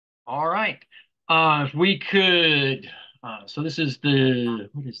All right. If we could, so this is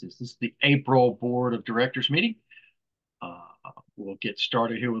what is this? This is the April Board of Directors meeting. We'll get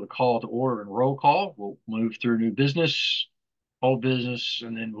started here with a call to order and roll call. We'll move through new business, old business,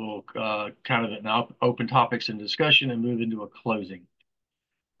 and then we'll kind of now open topics and discussion and move into a closing.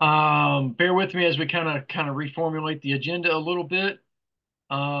 Bear with me as we kind of reformulate the agenda a little bit.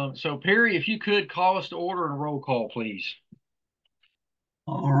 So Perry, if you could call us to order and a roll call, please.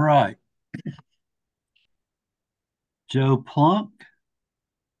 All right. Joe Plunk,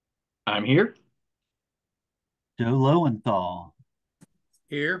 I'm here. Joe Lowenthal,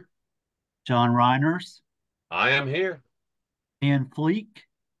 Here. John Reiners, I am here. Ian Fleek,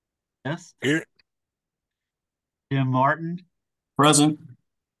 yes, Here. Jim Martin, Present.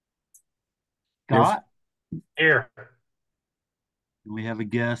 Scott, Here. and we have a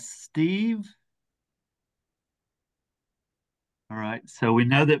guest, Steve. All right, so we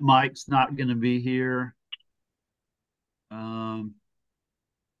know that Mike's not going to be here. Do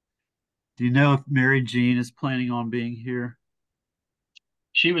you know if Mary Jean is planning on being here?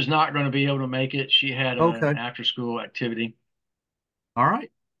 She was not going to be able to make it. She had Okay. an after-school activity. All right,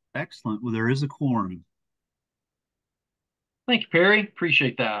 excellent. Well, there is a quorum. Thank you, Perry.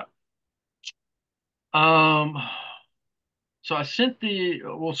 Appreciate that. So I sent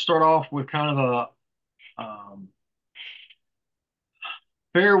we'll start off with kind of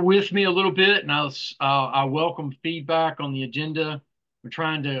bear with me a little bit, and I welcome feedback on the agenda. We're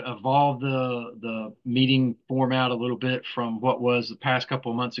trying to evolve the meeting format a little bit from what was the past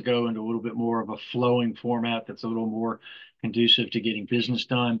couple of months ago into a little bit more of a flowing format that's a little more conducive to getting business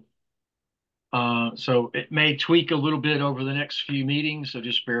done. So it may tweak a little bit over the next few meetings, so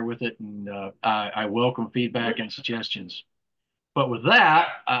just bear with it, and I welcome feedback and suggestions. But with that,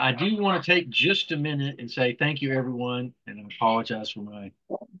 I do want to take just a minute and say thank you, everyone, and I apologize for my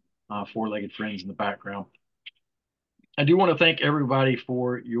four-legged friends in the background. I do want to thank everybody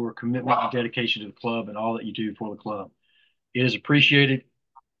for your commitment and dedication to the club and all that you do for the club. It is appreciated,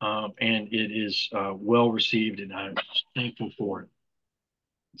 and it is well received, and I'm thankful for it.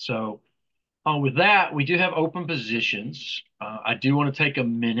 So with that, we do have open positions. I do want to take a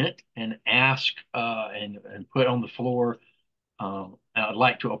minute and ask and put on the floor. I'd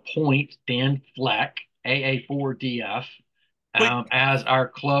like to appoint Dan Fleck, AA4DF, as our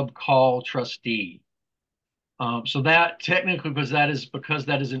club call trustee. So that technically, because that is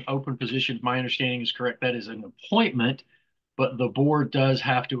an open position, if my understanding is correct, that is an appointment, but the board does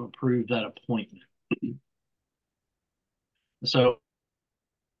have to approve that appointment. So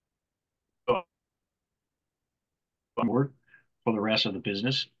board for the rest of the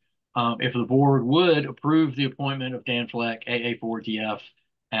business. If the board would approve the appointment of Dan Fleck, AA4DF,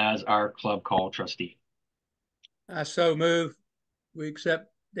 as our club call trustee. I so move. We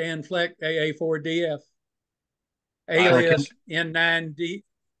accept Dan Fleck, AA4DF, alias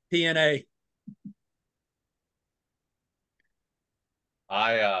N9PNA.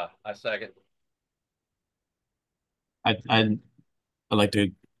 I second. I'd like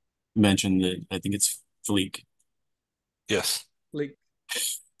to mention that I think it's Fleek. Yes. Fleek.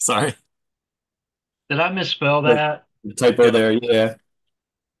 Sorry. Did I misspell that? The typo there, yeah.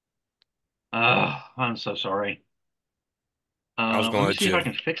 I'm so sorry. I was Let going me to see let if I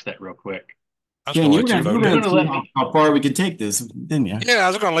you. can fix that real quick. I was Yeah, going to you let you were vote gonna in. let see me. how far we could take this, didn't you? Yeah, I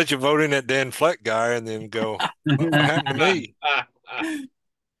was going to let you vote in that Dan Fleck guy, and then go. What happened to me?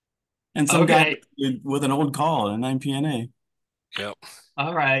 And some guy Okay. with an old call and 9 PNA. Yep.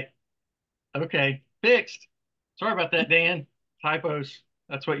 All right. Okay. Fixed. Sorry about that, Dan. Typos.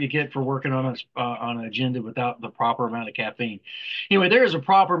 That's what you get for working on an agenda without the proper amount of caffeine. Anyway, there is a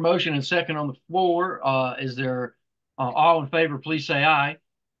proper motion and second on the floor. Is there all in favor? Please say aye.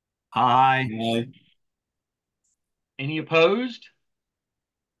 Aye. Any opposed?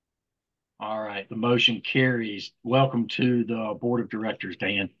 All right. The motion carries. Welcome to the board of directors,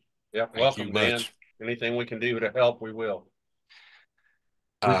 Dan. Yep. Thank you Welcome, Dan. much. Anything we can do to help, we will.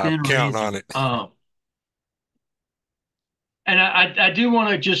 I'm Within counting reason. on it. And I do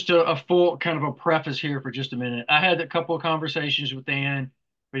want to just a full kind of a preface here for just a minute. I had a couple of conversations with Dan,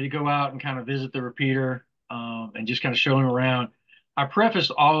 ready to go out and kind of visit the repeater and just kind of show him around. I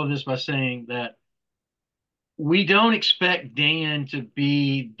prefaced all of this by saying that we don't expect Dan to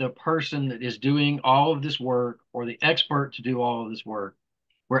be the person that is doing all of this work or the expert to do all of this work.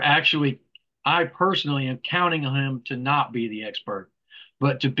 I personally am counting on him to not be the expert,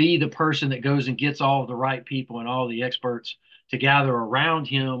 but to be the person that goes and gets all of the right people and all the experts to gather around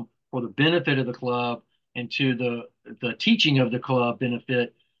him for the benefit of the club and to the teaching of the club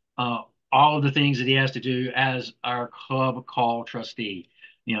benefit all of the things that he has to do as our club call trustee.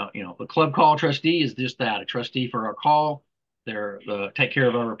 The club call trustee is just that, a trustee for our call. They're take care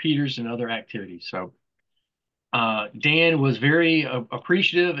of our repeaters and other activities. So Dan was very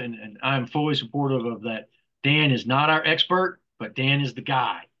appreciative, and I'm fully supportive of that. Dan is not our expert, but Dan is the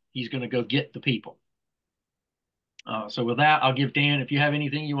guy. He's going to go get the people. So with that, I'll give Dan, if you have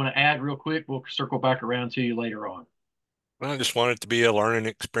anything you want to add real quick, we'll circle back around to you later on. I just want it to be a learning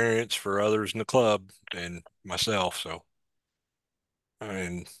experience for others in the club and myself. So,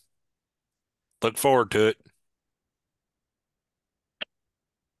 and look forward to it.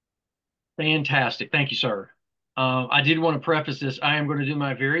 Fantastic. Thank you, sir. I did want to preface this. I am going to do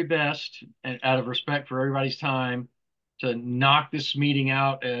my very best, and out of respect for everybody's time, to knock this meeting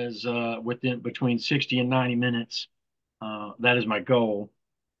out as within between 60 and 90 minutes. That is my goal.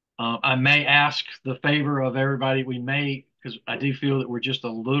 I may ask the favor of everybody. We may, because I do feel that we're just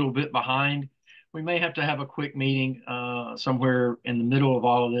a little bit behind. We may have to have a quick meeting somewhere in the middle of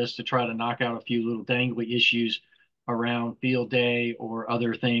all of this to try to knock out a few little dangly issues around field day or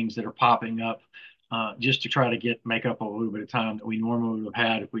other things that are popping up, just to try to make up a little bit of time that we normally would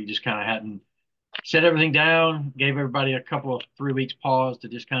have had if we just kind of hadn't set everything down, gave everybody a couple of 3 weeks pause to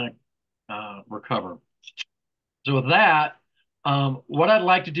just kind of recover. So with that, what I'd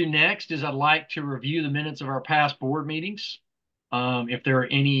like to do next is I'd like to review the minutes of our past board meetings. If there are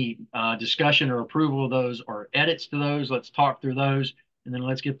any discussion or approval of those or edits to those, let's talk through those, and then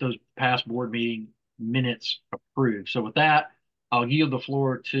let's get those past board meeting minutes approved. So with that, I'll yield the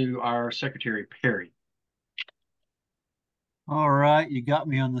floor to our Secretary, Perry. All right, you got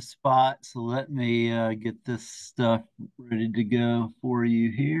me on the spot, so let me get this stuff ready to go for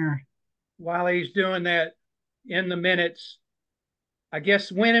you here. While he's doing that, in the minutes, I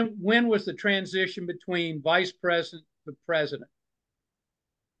guess when was the transition between vice president to president?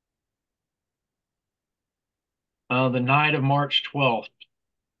 The night of March 12th.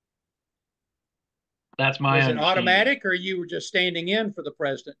 That's my Was it understanding. automatic, or you were just standing in for the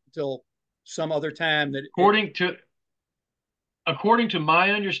president until some other time? That According to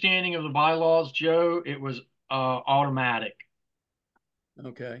my understanding of the bylaws, Joe, it was automatic.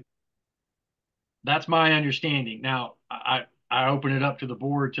 Okay. That's my understanding. Now, I open it up to the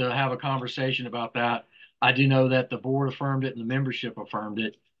board to have a conversation about that. I do know that the board affirmed it and the membership affirmed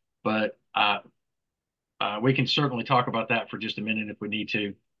it, but we can certainly talk about that for just a minute if we need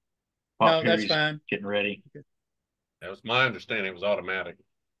to. While No, that's Perry's fine. getting ready. That was my understanding. It was automatic.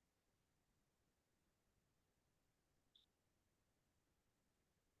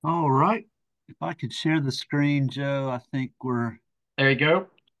 All right. If I could share the screen, Joe, I think we're There you go.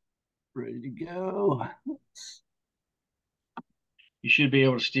 ready to go. You should be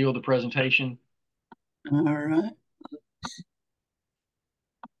able to steal the presentation. All right.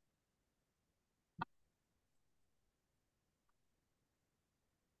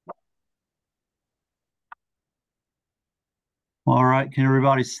 All right. Can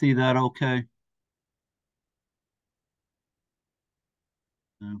everybody see that okay?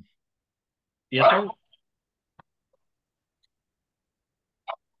 No. Yes, sir.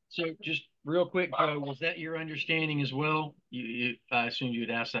 So just real quick, Joe, was that your understanding as well? I assumed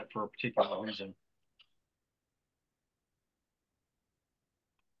you'd asked that for a particular reason.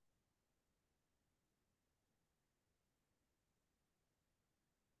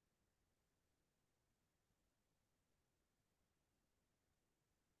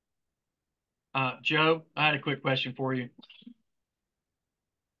 Joe, I had a quick question for you.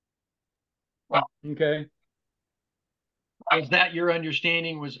 Okay. Was that your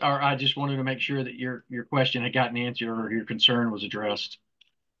understanding or I just wanted to make sure that your question had gotten answered or your concern was addressed?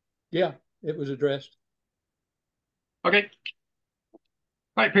 Yeah, it was addressed. Okay. All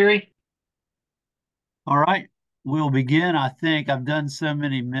right, Perry. All right. We'll begin. I think I've done so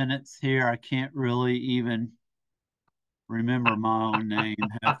many minutes here, I can't really even remember my own name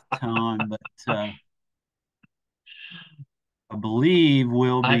half the time, but I believe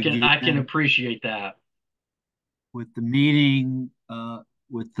we'll I begin can appreciate that. with the meeting,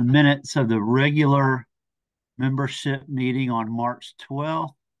 with the minutes of the regular membership meeting on March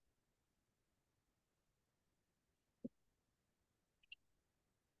 12th.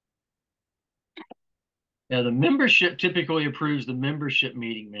 Now, the membership typically approves the membership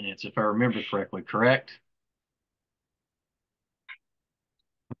meeting minutes, if I remember correctly, correct?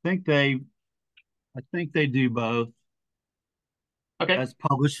 I think they do both. Okay. As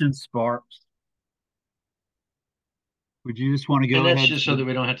published in Sparks. Would you just want to go And that's ahead? just so that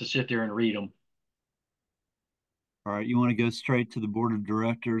we don't have to sit there and read them. All right, you want to go straight to the board of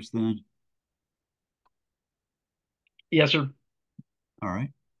directors then? Yes, sir. All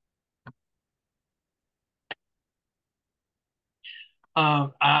right.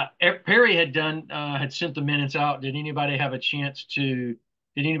 Perry had sent the minutes out. Did anybody have a chance to?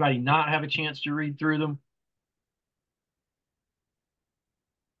 Did anybody not have a chance to read through them?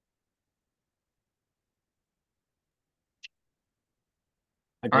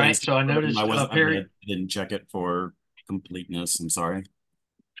 I All right. glanced So I over them. noticed I mean, Perry. I didn't check it for completeness. I'm sorry.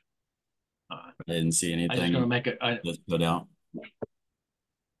 Uh, I didn't see I'm just going to anything make a. that's put out.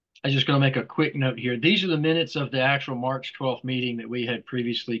 I'm just going to make a quick note here. These are the minutes of the actual March 12th meeting that we had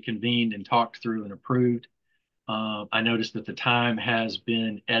previously convened and talked through and approved. I noticed that the time has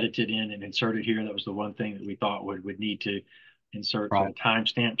been edited in and inserted here. That was the one thing that we thought would need to insert, so the Right,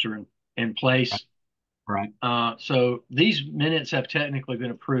 timestamps are in place. right. So these minutes have technically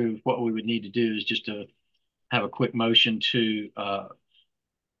been approved. What we would need to do is just to have a quick motion to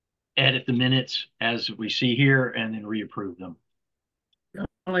edit the minutes as we see here and then reapprove them. The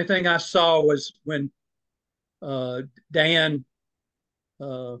only thing I saw was when uh, Dan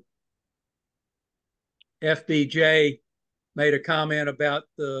uh, FBJ made a comment about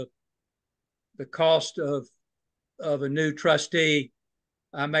the cost of a new trustee.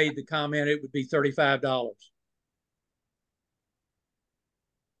 I made the comment it would be $35.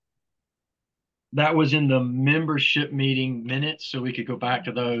 That was in the membership meeting minutes, so we could go back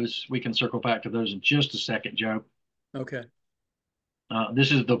to those. We can circle back to those in just a second, Joe. Okay.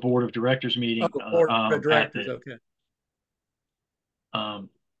 This is the board of directors Oh, meeting board of at directors. the. Okay.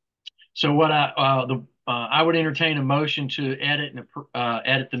 So what I would entertain a motion to edit and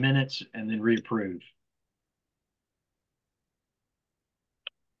edit the minutes and then reapprove.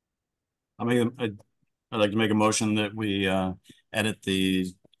 I'd like to make a motion that we edit the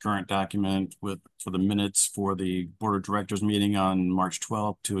current document for the minutes for the board of directors meeting on March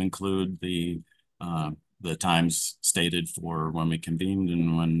 12th to include the times stated for when we convened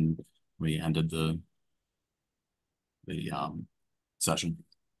and when we ended the session.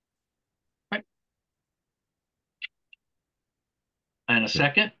 Right. And a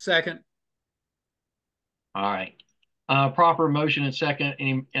second. Second. All right. Proper motion and second.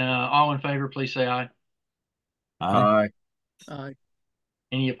 Any all in favor, please say aye. Aye. Aye.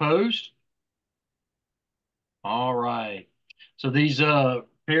 Any opposed? All right. So these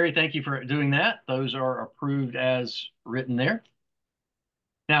Perry, thank you for doing that. Those are approved as written there.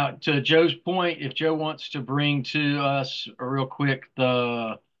 Now, to Joe's point, if Joe wants to bring to us real quick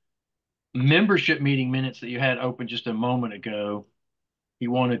the membership meeting minutes that you had open just a moment ago, he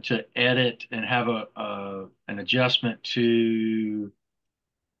wanted to edit and have an adjustment to,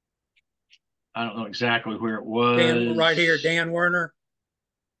 I don't know exactly where it Dan, right here, was. Dan Werner.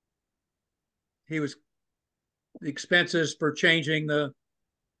 He was the expenses for changing the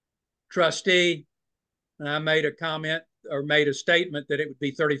trustee. And I made a comment or made a statement that it would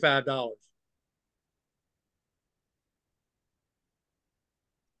be $35.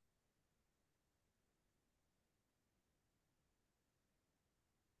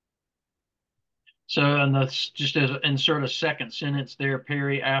 So, and that's just as insert a second sentence there,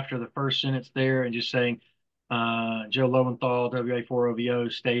 Perry, after the first sentence there, and just saying, Joe Lowenthal, WA4OVO,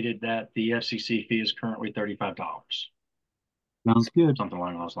 stated that the FCC fee is currently $35. Sounds good. Something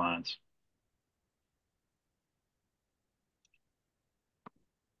along those lines.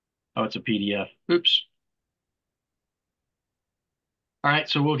 Oh, it's a PDF. Oops. All right,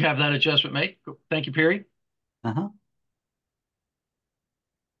 so we'll have that adjustment made. Thank you, Perry. Uh-huh.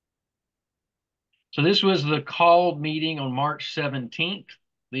 So this was the called meeting on March 17th.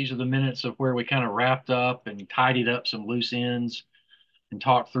 These are the minutes of where we kind of wrapped up and tidied up some loose ends and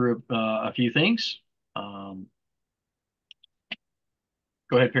talked through a few things. Go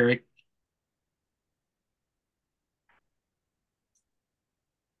ahead, Perry.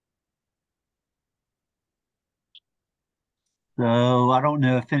 So I don't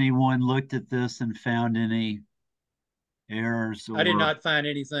know if anyone looked at this and found any errors I did or not find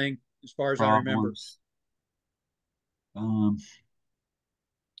anything as far as I remember. problems. Um,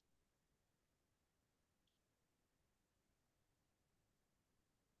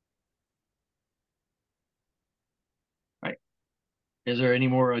 Right. Is there any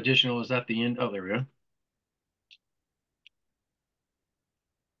more additional? Is that the end? Oh, there we go.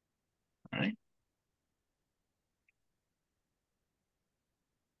 All right.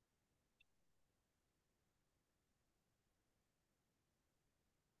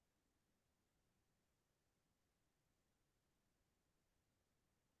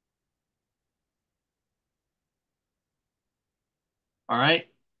 All right.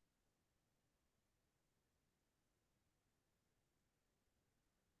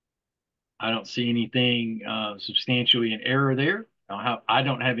 I don't see anything substantially in error there. I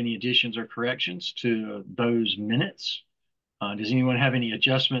don't have any additions or corrections to those minutes. Does anyone have any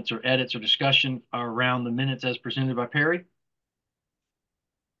adjustments or edits or discussion around the minutes as presented by Perry?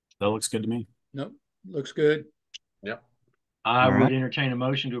 That looks good to me. Nope, looks good. Yep. I All would right. entertain a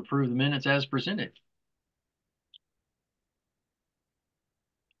motion to approve the minutes as presented.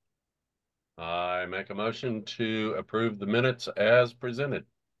 I make a motion to approve the minutes as presented.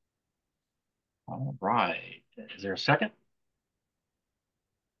 All right. Is there a second?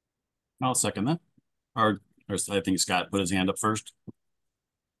 I'll second that. Or I think Scott put his hand up first.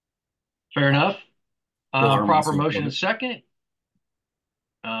 Fair enough. Or Proper motion and second.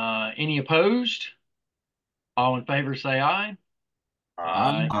 Any opposed? All in favor say aye.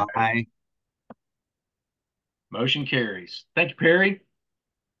 Aye. Aye. Motion carries. Thank you, Perry.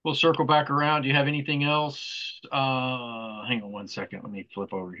 We'll circle back around. Do you have anything else? Hang on one second. Let me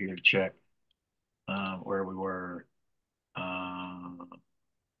flip over here to check where we were.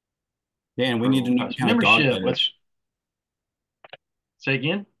 Dan, we need to know what kind of dog membership. that is. Let's say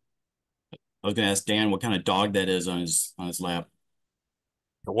again. I was going to ask Dan what kind of dog that is on his lap.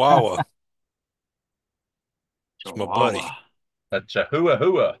 Chihuahua. It's my buddy. Chihuahua. A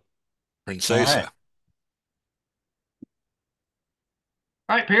Chihuahua. Princesa.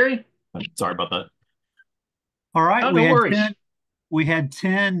 All right, Perry. Sorry about that. All right. Oh, no worries. We had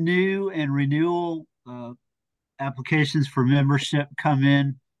 10 new and renewal applications for membership come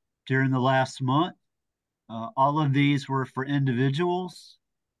in during the last month. All of these were for individuals,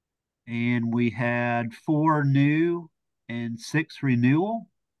 and we had 4 new and 6 renewal.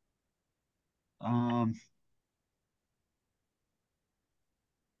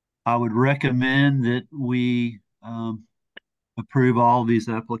 I would recommend that we approve all these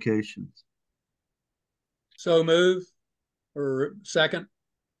applications. So move, or second.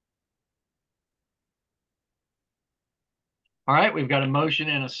 All right, we've got a motion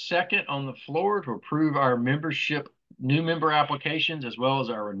and a second on the floor to approve our membership, new member applications, as well as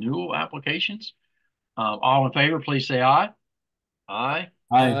our renewal applications. All in favor, please say aye. Aye.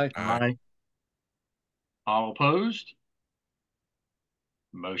 Aye. Aye. All opposed?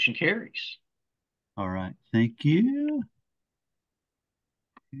 Motion carries. All right. Thank you.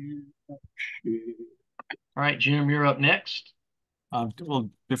 All right, Jim, you're up next. Well,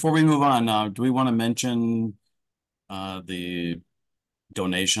 before we move on, do we want to mention the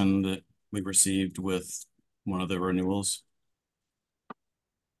donation that we received with one of the renewals?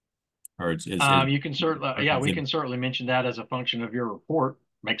 Or You can certainly, yeah, we can certainly mention that as a function of your report.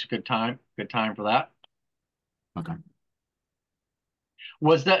 Makes a good time for that. Okay.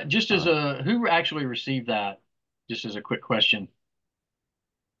 Was that just as who actually received that? Just as a quick question.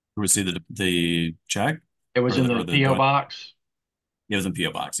 Received the check? It was in the PO box. It was in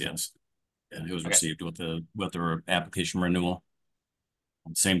PO box, yes. And it was received with the application renewal.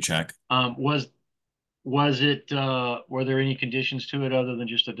 Same check. Was it were there any conditions to it other than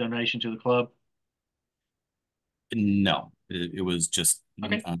just a donation to the club? No, it was just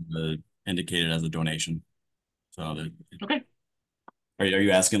okay. Indicated as a donation. So okay. Are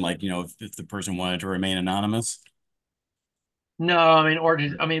you asking, like, if the person wanted to remain anonymous? No,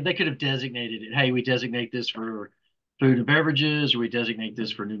 I mean, they could have designated it. Hey, we designate this for food and beverages, or we designate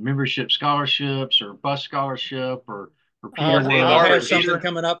this for new membership scholarships, or bus scholarship, or I'll have something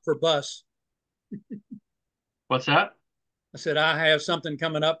coming up for bus. What's that? I said I have something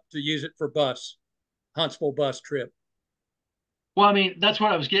coming up to use it for bus, Huntsville bus trip. Well, I mean, that's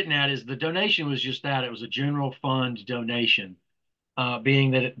what I was getting at. Is the donation was just that. It was a general fund donation.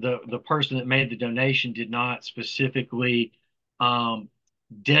 Being that the person that made the donation did not specifically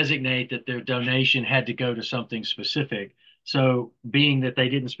designate that their donation had to go to something specific. So being that they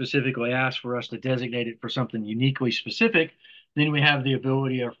didn't specifically ask for us to designate it for something uniquely specific, then we have the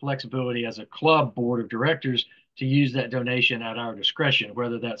ability or flexibility as a club board of directors to use that donation at our discretion,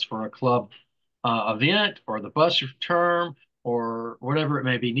 whether that's for a club event or the bus term or whatever it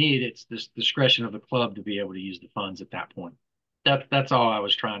may be needed. It's this discretion of the club to be able to use the funds at that point. That's all I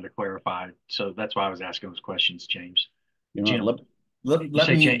was trying to clarify. So that's why I was asking those questions, James. Jim.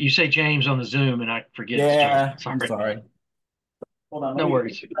 You say James on the Zoom, and I forget. Yeah, sorry. I'm sorry. Hold on. No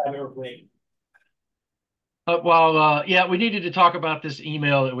worries. Yeah, we needed to talk about this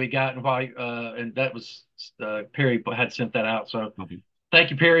email that we got, and why, and that was Perry had sent that out. So thank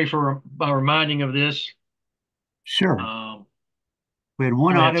you, Perry, for reminding of this. Sure. We had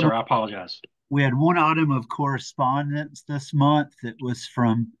one item. Sir, I apologize. We had one item of correspondence this month that was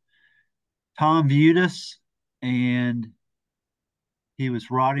from Tom Vudas, and he was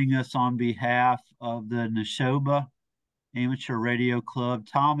writing us on behalf of the Neshoba Amateur Radio Club.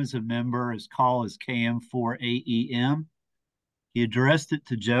 Tom is a member. His call is KM4AEM. He addressed it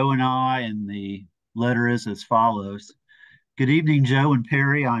to Joe and I, and the letter is as follows. Good evening, Joe and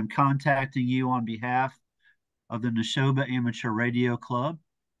Perry. I'm contacting you on behalf of the Neshoba Amateur Radio Club.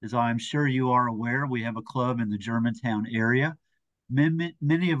 As I'm sure you are aware, we have a club in the Germantown area.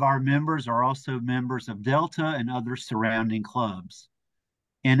 Many of our members are also members of Delta and other surrounding clubs.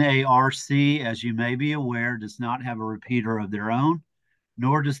 NARC, as you may be aware, does not have a repeater of their own,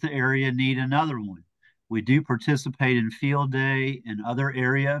 nor does the area need another one. We do participate in field day and other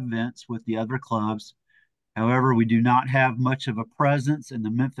area events with the other clubs. However, we do not have much of a presence in the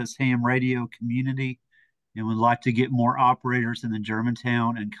Memphis ham radio community and would like to get more operators in the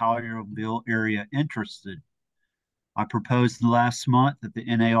Germantown and Collierville area interested. I proposed last month at the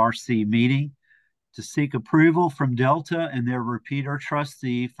NARC meeting to seek approval from Delta and their repeater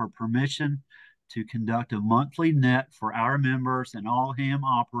trustee for permission to conduct a monthly net for our members and all ham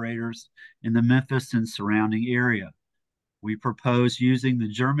operators in the Memphis and surrounding area. We propose using the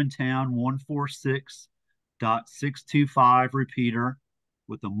Germantown 146.625 repeater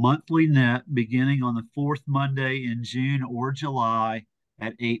with a monthly net beginning on the fourth Monday in June or July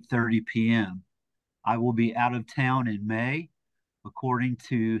at 8:30 p.m. I will be out of town in May. According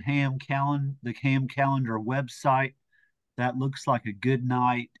to the Ham Calendar website, that looks like a good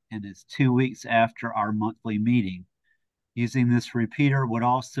night and it's 2 weeks after our monthly meeting. Using this repeater would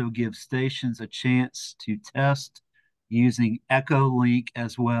also give stations a chance to test using Echo Link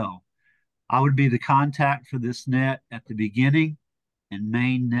as well. I would be the contact for this net at the beginning and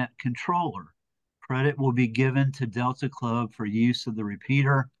main net controller. Credit will be given to Delta Club for use of the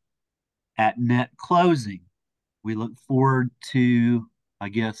repeater at net closing. We look forward to, I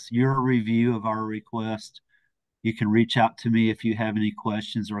guess, your review of our request. You can reach out to me if you have any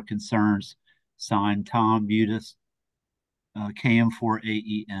questions or concerns. Signed, Tom Budis,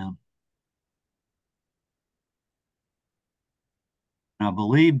 KM4AEM. I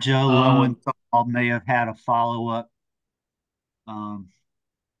believe Joe Lowenthal may have had a follow-up Well,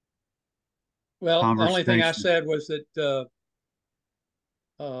 the only thing I said was that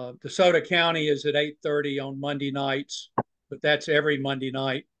DeSoto County is at 8:30 on Monday nights, but that's every Monday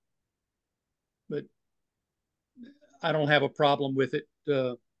night. But I don't have a problem with it.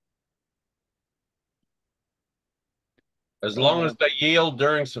 As long as they yield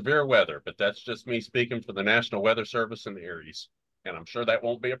during severe weather, but that's just me speaking for the National Weather Service and the Aries, and I'm sure that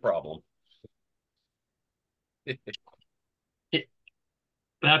won't be a problem. I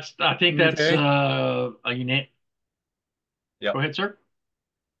think that's Okay. a unanimous. Yep. Go ahead, sir.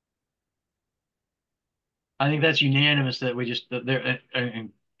 I think that's unanimous that we just that there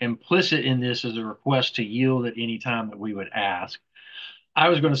implicit in this is a request to yield at any time that we would ask. I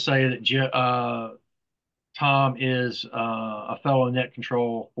was going to say that Tom is a fellow net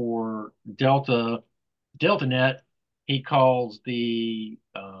control for DeltaNet. He calls the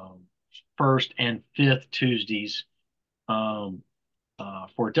first and fifth Tuesdays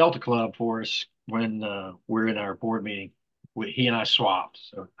for Delta Club for us when we're in our board meeting. He and I swapped,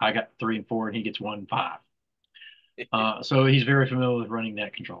 so I got 3 and 4, and he gets 1 and 5. So he's very familiar with running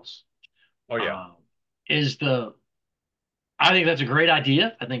net controls. Oh yeah. I think that's a great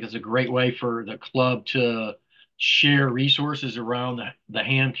idea. I think it's a great way for the club to share resources around the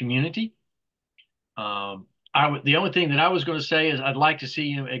ham community. The only thing that I was going to say is I'd like to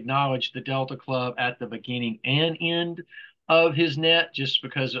see him acknowledge the Delta Club at the beginning and end of his net, just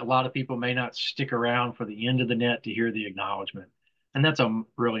because a lot of people may not stick around for the end of the net to hear the acknowledgement. And that's a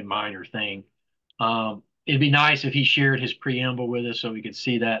really minor thing. It'd be nice if he shared his preamble with us so we could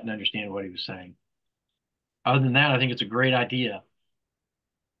see that and understand what he was saying. Other than that, I think it's a great idea.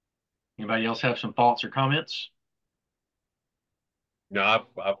 Anybody else have some thoughts or comments? No,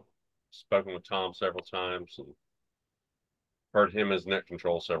 I've spoken with Tom several times and heard him as net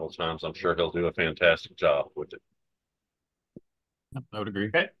control several times. I'm sure he'll do a fantastic job with it. I would agree.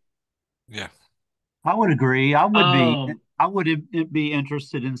 Okay. Yeah. I would agree. I would be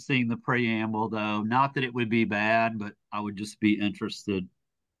interested in seeing the preamble, though. Not that it would be bad, but I would just be interested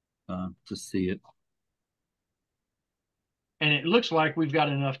to see it. And it looks like we've got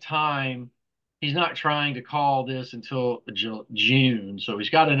enough time. He's not trying to call this until June, so he's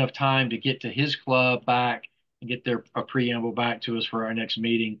got enough time to get to his club back and get a preamble back to us for our next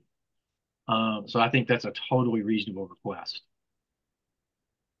meeting. So I think that's a totally reasonable request.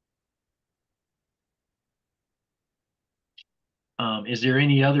 Is there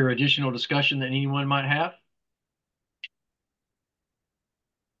any other additional discussion that anyone might have?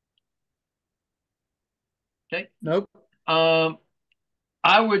 Okay. Nope.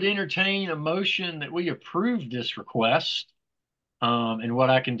 I would entertain a motion that we approve this request. And what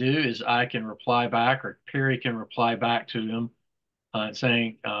I can do is I can reply back, or Perry can reply back to him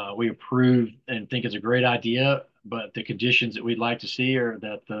saying we approve and think it's a great idea. but the conditions that we'd like to see are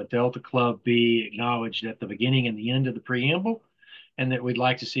that the Delta Club be acknowledged at the beginning and the end of the preamble, and that we'd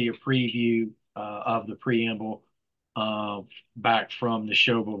like to see a preview of the preamble back from the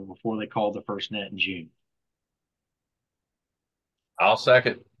show before they called the first net in June. I'll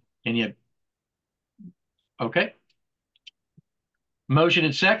second. Any? Okay. Motion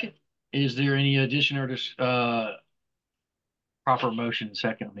and second. Is there any addition or proper motion and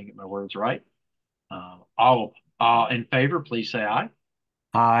second? Let me get my words right. All in favor, please say aye.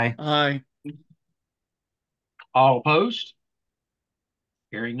 Aye. Aye. All opposed?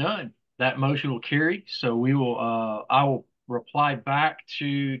 Hearing none. That motion will carry. So we will. I will reply back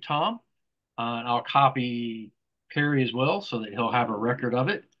to Tom, and I'll copy Perry as well, so that he'll have a record of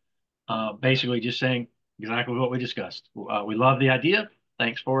it. Basically, just saying exactly what we discussed. We love the idea.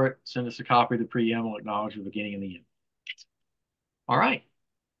 Thanks for it. Send us a copy of the preamble, acknowledge the beginning and the end. All right.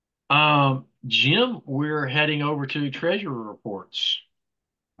 Jim, we're heading over to treasurer reports.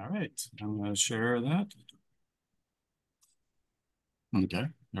 All right, I'm going to share that. Okay,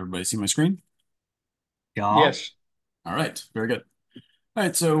 everybody see my screen? Yeah. Yes. All right, very good. All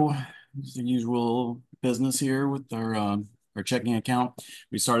right, so it's the usual business here with our checking account.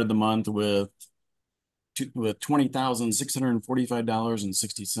 We started the month with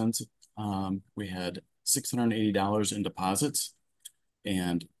 $20,645.60. We had $680 in deposits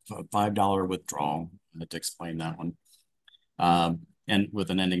and a $5 withdrawal. I had to explain that one. And with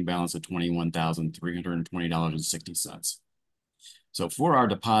an ending balance of $21,320.60. So for our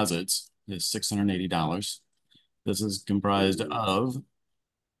deposits is $680. This is comprised of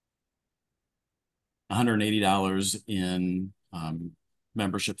 $180 in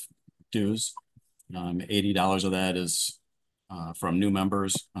membership dues. $80 of that is from new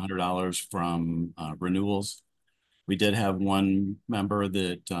members, $100 from renewals. We did have one member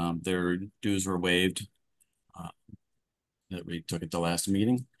that their dues were waived that we took at the last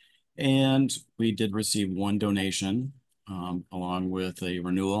meeting. And we did receive one donation along with a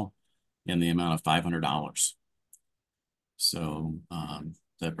renewal in the amount of $500. So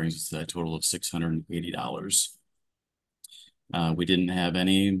that brings us to that total of $680. We didn't have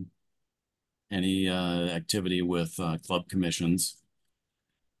any activity with club commissions,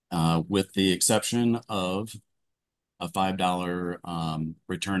 with the exception of a $5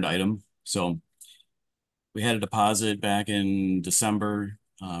 returned item. So we had a deposit back in December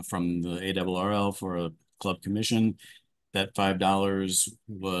from the ARRL for a club commission. That $5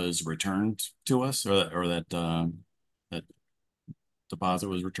 was returned to us, or that deposit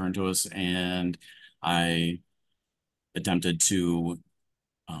was returned to us, and I attempted to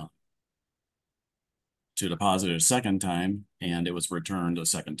deposit it a second time, and it was returned a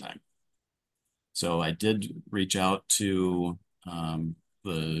second time. So I did reach out to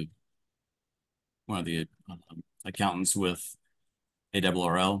one of the accountants with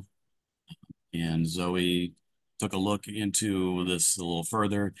ARRL, and Zoe took a look into this a little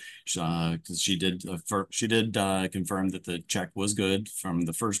further because she did confirm that the check was good from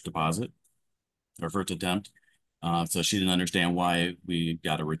the first deposit or first attempt. So she didn't understand why we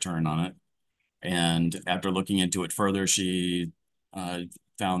got a return on it. And after looking into it further, she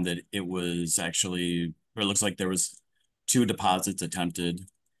found that it was actually, or it looks like there was 2 deposits attempted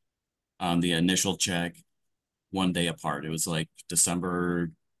on the initial check 1 day apart. It was like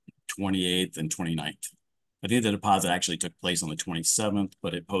December 28th and 29th. I think the deposit actually took place on the 27th,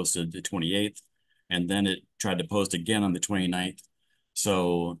 but it posted the 28th, and then it tried to post again on the 29th.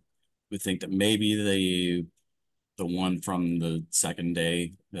 So we think that maybe the one from the second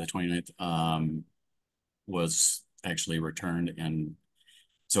day, the 29th, was actually returned. And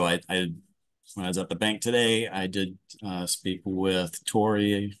so when I was at the bank today, I did speak with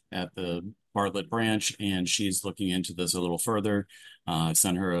Tori at the Bartlett branch, and she's looking into this a little further. I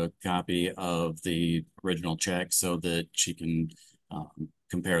sent her a copy of the original check so that she can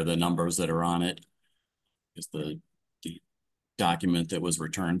compare the numbers that are on it. Because the document that was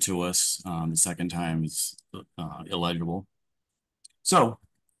returned to us the second time is illegible. So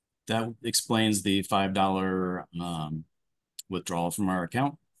that explains the $5 withdrawal from our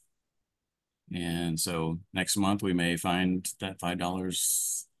account. And so next month we may find that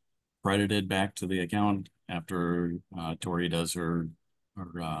 $5 credited back to the account after Tori does her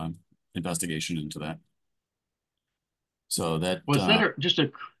investigation into that. So that was that just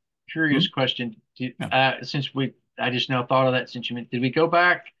a curious question? Since I just now thought of that. Since you did we go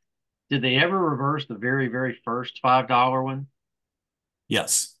back? Did they ever reverse the very, very first $5 one?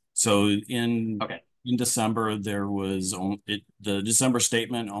 Yes. So in December, there was the December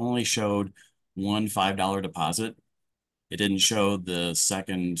statement only showed one $5 deposit. It didn't show the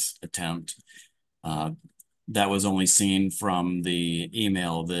second attempt. that was only seen from the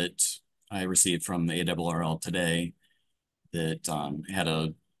email that I received from the ARRL today that had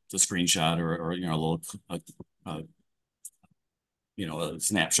the screenshot or you know, a little a, you know, a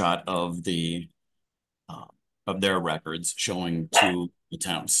snapshot of the of their records showing two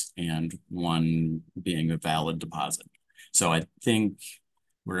attempts and one being a valid deposit. So I think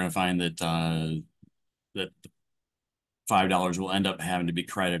we're going to find that that $5 will end up having to be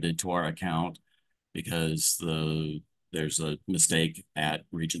credited to our account because there's a mistake at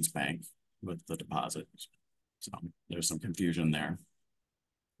Regions Bank with the deposit. So there's some confusion there.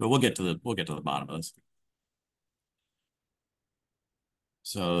 But we'll get to the bottom of this.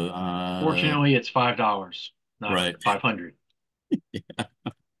 So Fortunately, it's $5, not right. 500. Yeah.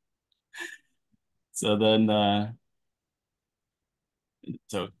 So then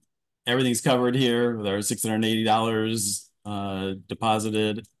so everything's covered here with our $680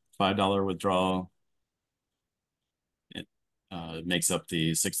 deposited, $5 withdrawal. It makes up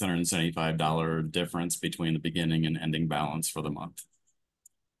the $675 difference between the beginning and ending balance for the month.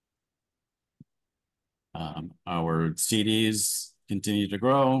 Our CDs continue to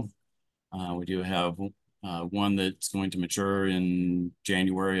grow. We do have one that's going to mature in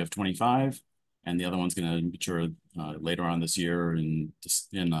January of 25, and the other one's going to mature later on this year in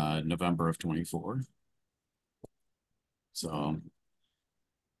November of 24. So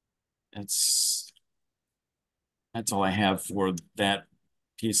that's all I have for that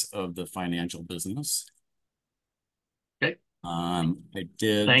piece of the financial business. Okay. I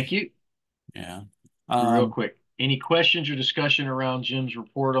did. Thank you. Yeah. Real quick, any questions or discussion around Jim's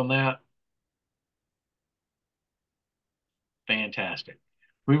report on that? Fantastic.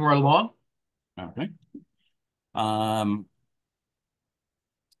 Moving right along. Okay. I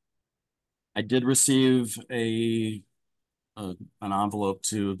did receive an envelope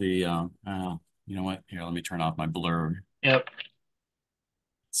to the you know what? Here, let me turn off my blur. Yep. Let's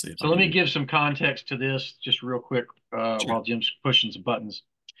see if So let me give some context to this just real quick while Jim's pushing some buttons.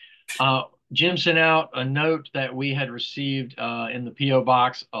 Jim sent out a note that we had received in the P.O.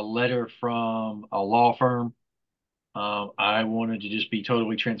 box, a letter from a law firm. I wanted to just be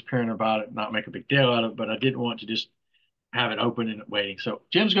totally transparent about it, not make a big deal out of it, but I didn't want to just have it open and waiting. So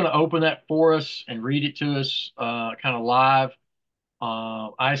Jim's going to open that for us and read it to us kind of live.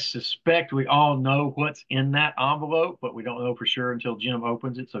 I suspect we all know what's in that envelope, but we don't know for sure until Jim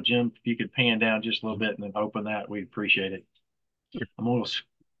opens it. So Jim, if you could pan down just a little bit and then open that, we'd appreciate it.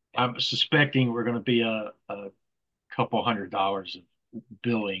 I'm suspecting we're going to be a couple $100 of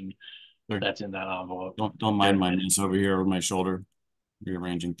billing that's in that envelope. Don't mind my niece over here over my shoulder,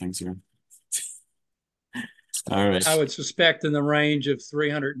 rearranging things here. All right. I would suspect in the range of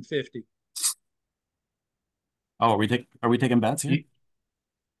 350. Oh, are we taking bets here?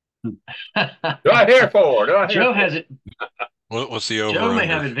 Do I hear four? Joe has it. What's the over? Joe may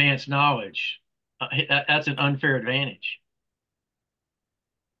have advanced knowledge. That's an unfair advantage.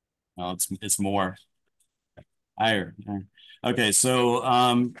 Well, it's more higher. Okay,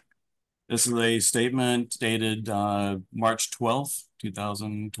 so this is a statement dated March 12th,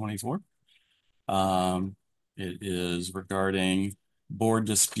 2024. It is regarding board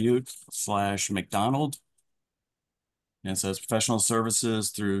dispute / McDonald. And it says professional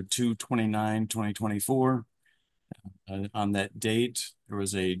services through 2/29/2024. On that date, there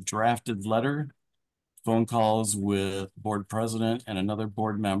was a drafted letter, phone calls with board president and another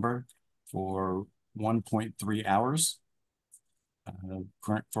board member for 1.3 hours.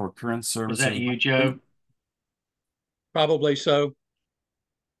 For current services. Was that you, Joe? Probably so.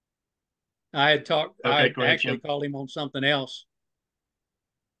 I had talked, Okay, I actually called him on something else.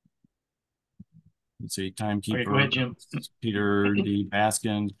 Let's see, timekeeper. Okay, go ahead, Jim. Peter D.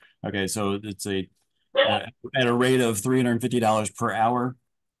 Baskin. Okay, so it's at a rate of $350 per hour.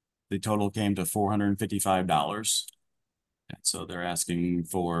 The total came to $455. And so they're asking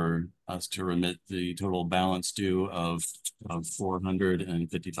for us to remit the total balance due of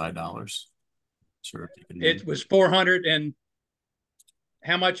 $455. Sure. It was 400 and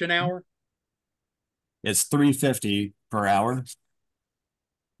how much an hour? It's $350 per hour.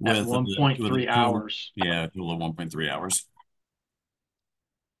 At 1.3 hours. Yeah, a total of 1.3 hours.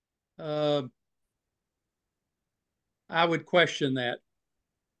 I would question that,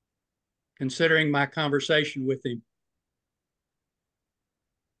 considering my conversation with him.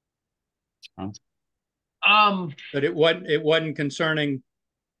 But it wasn't concerning.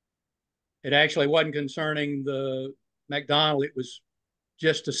 It actually wasn't concerning the McDonald. It was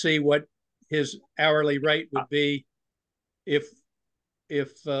just to see what his hourly rate would be if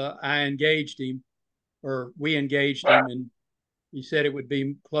I engaged him or we engaged him, and he said it would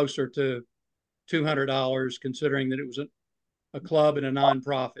be closer to $200, considering that it was a club and a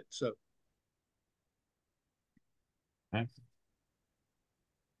nonprofit. So Okay.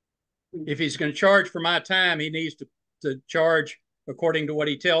 if he's going to charge for my time, he needs to charge according to what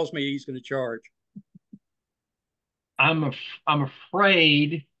he tells me he's going to charge. I'm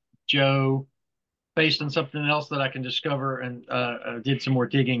afraid, Joe, based on something else that I can discover and did some more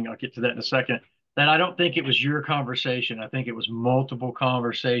digging. I'll get to that in a second. That I don't think it was your conversation. I think it was multiple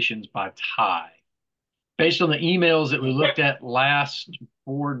conversations by Ty. Based on the emails that we looked at last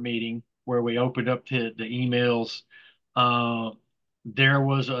board meeting, where we opened up to the emails, uh, there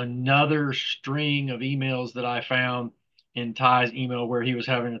was another string of emails that I found in Ty's email where he was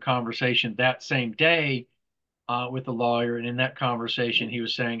having a conversation that same day with the lawyer. And in that conversation, he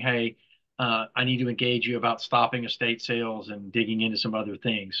was saying, hey, I need to engage you about stopping estate sales and digging into some other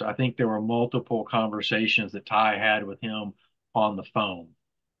things. So I think there were multiple conversations that Ty had with him on the phone.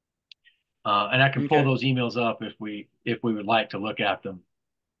 And I can pull those emails up if we would like to look at them.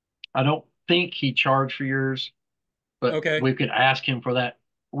 I don't think he charged for yours, but we could ask him for that.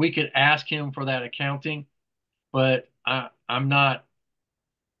 We could ask him for that accounting, but I'm not.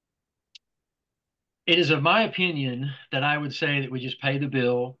 It is of my opinion that I would say that we just pay the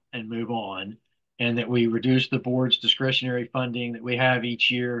bill and move on, and that we reduce the board's discretionary funding that we have each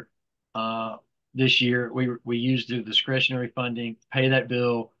year. This year, we use the discretionary funding, pay that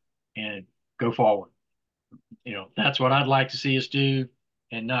bill, and go forward. You know, that's what I'd like to see us do,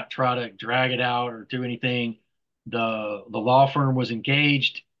 and not try to drag it out or do anything. The law firm was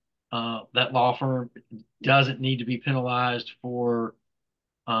engaged. That law firm doesn't need to be penalized for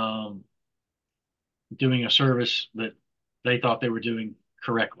doing a service that they thought they were doing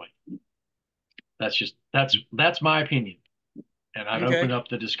correctly. That's my opinion. And I'd open up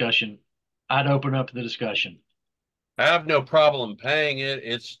the discussion. I'd open up the discussion. I have no problem paying it.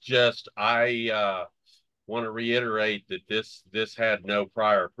 It's just I want to reiterate that this had no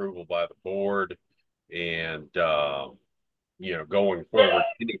prior approval by the board, and you know, going forward,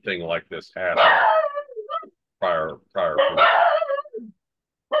 anything like this has prior approval.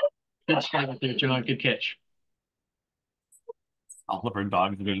 Good statement there, John. Good catch. Oliver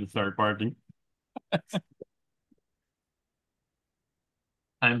dogs are going to start barking.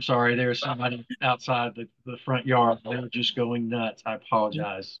 I'm sorry, there's somebody outside the front yard. They were just going nuts. I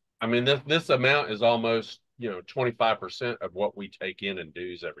apologize. I mean, this amount is almost, you know, 25% of what we take in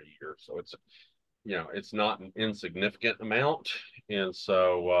dues every year. So it's, you know, it's not an insignificant amount. And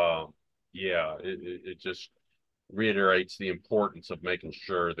so, yeah, it just reiterates the importance of making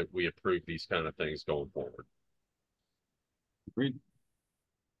sure that we approve these kind of things going forward. Agreed.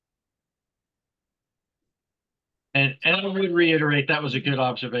 And I would reiterate, that was a good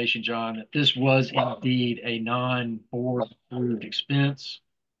observation, John, that this was indeed a non-board approved expense.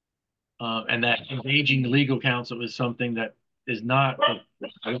 And that engaging legal counsel is something that is not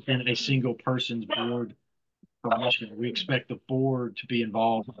within a single person's board permission. We expect the board to be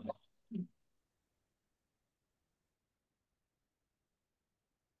involved.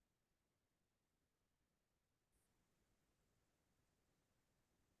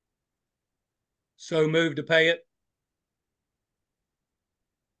 So move to pay it.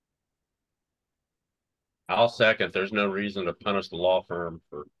 I'll second. There's no reason to punish the law firm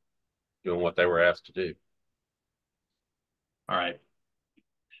for doing what they were asked to do. All right.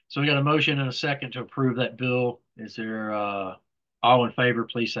 So we got a motion and a second to approve that bill. Is there all in favor,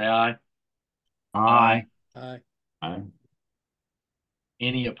 please say aye. Aye. Aye. Aye.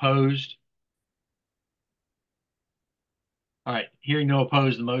 Any opposed? All right. Hearing no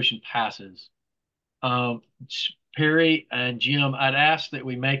opposed, the motion passes. Perry and Jim, I'd ask that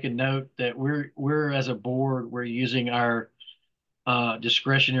we make a note that we're as a board, we're using our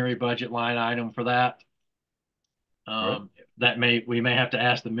discretionary budget line item for that. We may have to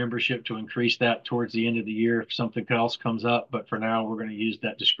ask the membership to increase that towards the end of the year if something else comes up, but for now we're going to use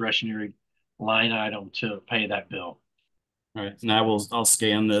that discretionary line item to pay that bill. All right, and I'll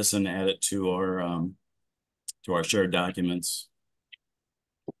scan this and add it to our shared documents.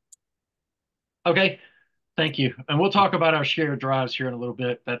 Okay, thank you. And we'll talk about our shared drives here in a little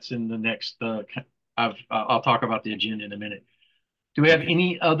bit. That's in the next. I'll talk about the agenda in a minute. Do we have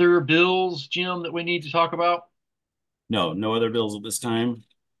any other bills, Jim, that we need to talk about? No other bills at this time.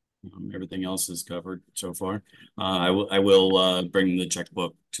 Everything else is covered so far. I will bring the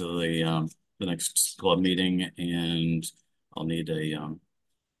checkbook to the next club meeting, and I'll need a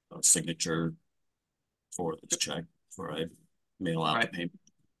signature for this check before I mail out the payment.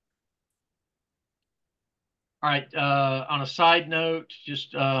 All right. On a side note,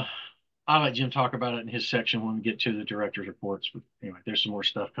 just I'll let Jim talk about it in his section when we get to the director's reports. But anyway, there's some more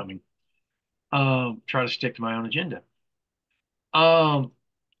stuff coming. Try to stick to my own agenda. Um,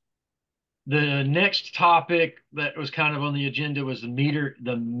 the next topic that was kind of on the agenda was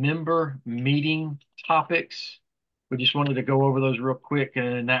the member meeting topics. We just wanted to go over those real quick,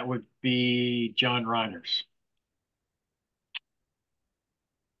 and that would be John Reiner's.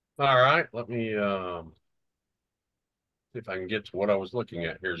 All right, let me see if I can get to what I was looking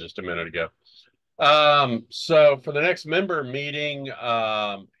at here just a minute ago. So for the next member meeting,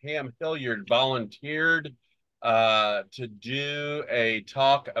 Ham Hilliard volunteered to do a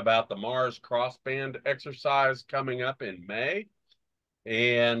talk about the Mars crossband exercise coming up in May.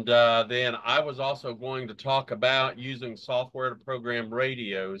 And then I was also going to talk about using software to program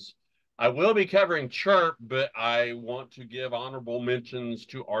radios. I will be covering Chirp, but I want to give honorable mentions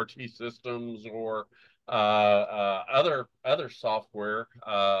to RT Systems or other software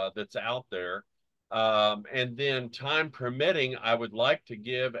that's out there. And then time permitting, I would like to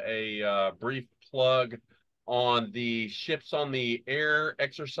give a brief plug on the Ships on the Air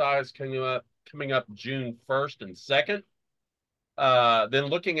exercise coming up June 1st and 2nd. Then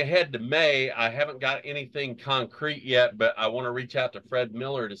looking ahead to May, I haven't got anything concrete yet, but I want to reach out to Fred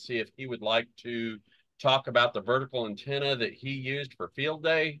Miller to see if he would like to talk about the vertical antenna that he used for field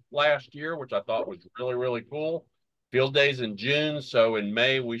day last year, which I thought was really, really cool. Field day's in June, so in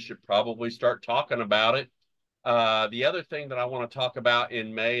May we should probably start talking about it. The other thing that I want to talk about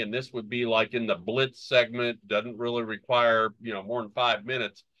in May, and this would be like in the Blitz segment, doesn't really require, more than 5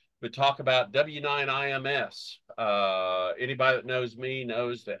 minutes, but talk about W9IMS. Anybody that knows me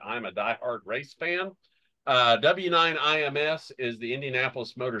knows that I'm a diehard race fan. W9IMS is the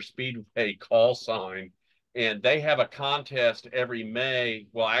Indianapolis Motor Speedway call sign, and they have a contest every May.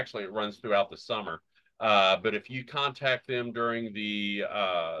 Well, actually, it runs throughout the summer. But if you contact them during the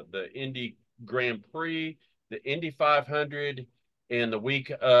Indy Grand Prix, the Indy 500, and the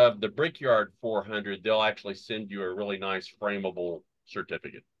week of the Brickyard 400, they'll actually send you a really nice frameable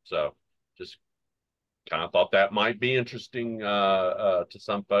certificate. So just kind of thought that might be interesting to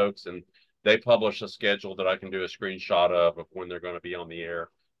some folks. And they publish a schedule that I can do a screenshot of when they're going to be on the air.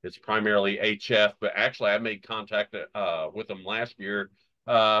 It's primarily HF, but actually I made contact with them last year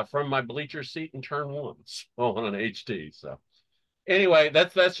from my bleacher seat in turn one on an HT. So anyway,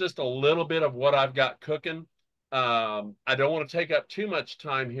 that's just a little bit of what I've got cooking. I don't want to take up too much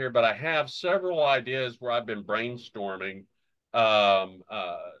time here, but I have several ideas where I've been brainstorming. Um,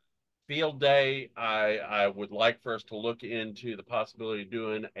 uh, Field day, I would like for us to look into the possibility of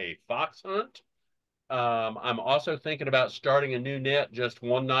doing a fox hunt. I'm also thinking about starting a new net just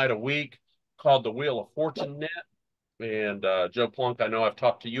one night a week called the Wheel of Fortune net. And Joe Plunk, I know I've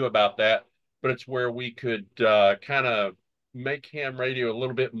talked to you about that, but it's where we could kind of make ham radio a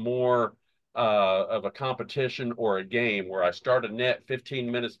little bit more of a competition or a game where I start a net 15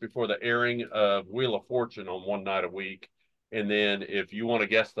 minutes before the airing of Wheel of Fortune on one night a week. And then if you want to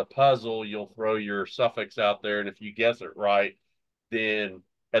guess the puzzle, you'll throw your suffix out there. And if you guess it right, then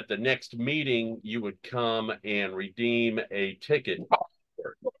at the next meeting, you would come and redeem a ticket.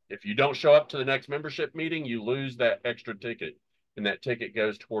 If you don't show up to the next membership meeting, you lose that extra ticket, and that ticket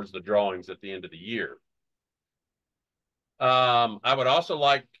goes towards the drawings at the end of the year. I would also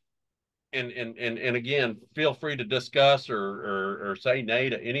like, and again, feel free to discuss or say nay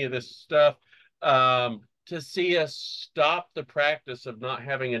to any of this stuff. To see us stop the practice of not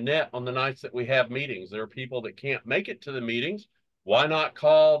having a net on the nights that we have meetings. There are people that can't make it to the meetings. Why not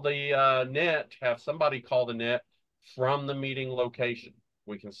call the net, have somebody call the net from the meeting location?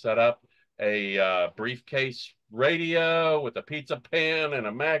 We can set up a briefcase radio with a pizza pan and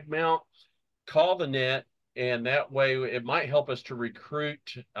a mag mount, call the net, and that way it might help us to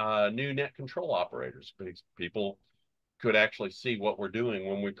recruit new net control operators because people could actually see what we're doing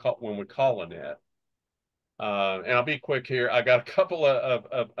when we call a net. And I'll be quick here. I got a couple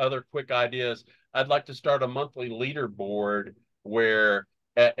of other quick ideas. I'd like to start a monthly leaderboard where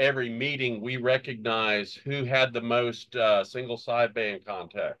at every meeting we recognize who had the most single sideband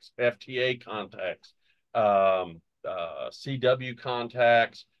contacts, FTA contacts, CW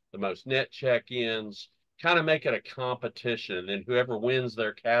contacts, the most net check-ins, kind of make it a competition. And whoever wins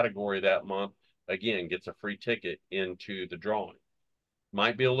their category that month, again, gets a free ticket into the drawing.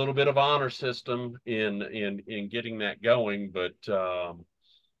 Might be a little bit of honor system in getting that going, but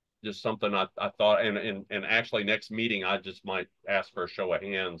just something I thought, and actually next meeting I just might ask for a show of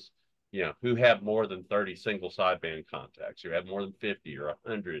hands, who have more than 30 single sideband contacts, who have more than 50 or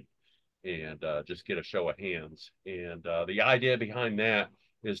 100, and just get a show of hands. And the idea behind that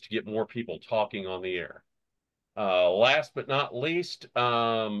is to get more people talking on the air. Last but not least,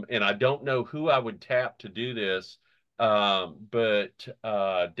 and I don't know who I would tap to do this.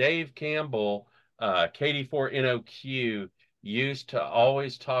 But Dave Campbell, KD4NOQ, used to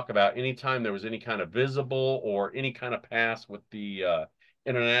always talk about anytime there was any kind of visible or any kind of pass with the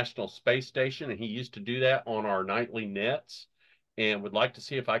International Space Station, and he used to do that on our nightly nets. And would like to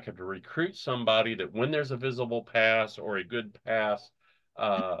see if I could recruit somebody that when there's a visible pass or a good pass,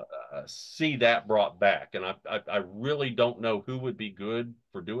 see that brought back. And I really don't know who would be good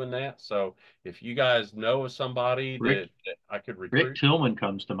for doing that. So if you guys know of somebody Rick that I could Rick recruit, Tillman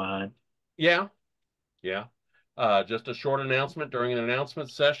comes to mind. yeah, yeah. Just a short announcement during an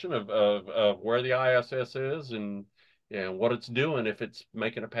announcement session of where the ISS is and what it's doing if it's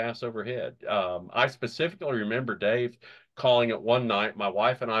making a pass overhead. I specifically remember Dave calling it one night. My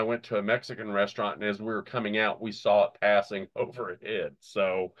wife and I went to a Mexican restaurant, and as we were coming out, we saw it passing overhead.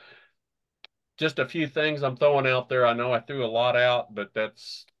 So just a few things I'm throwing out there. I know I threw a lot out, but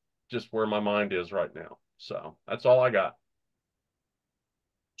that's just where my mind is right now. So that's all I got.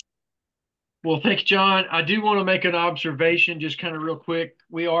 Well, thanks, John. I do want to make an observation, just kind of real quick.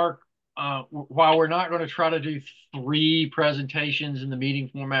 We are, while we're not going to try to do 3 presentations in the meeting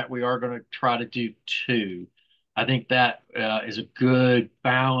format, we are going to try to do 2. I think that is a good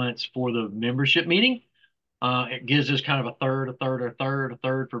balance for the membership meeting. It gives us kind of a third, a third, a third, a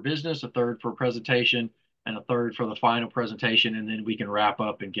third for business, a third for presentation, and a third for the final presentation, and then we can wrap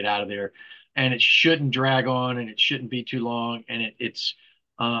up and get out of there. And it shouldn't drag on, and it shouldn't be too long, and it's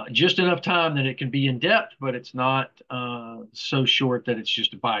just enough time that it can be in depth, but it's not so short that it's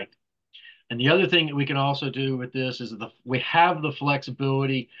just a bite. And the other thing that we can also do with this is we have the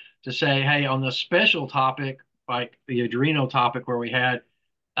flexibility to say, hey, on the special topic, like the adrenal topic where we had,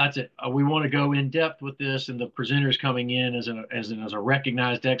 that's it. We want to go in depth with this, and the presenter's coming in as a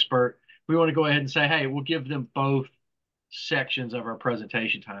recognized expert. We want to go ahead and say, hey, we'll give them both sections of our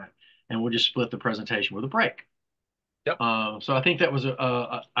presentation time, and we'll just split the presentation with a break. Yep. So I think that was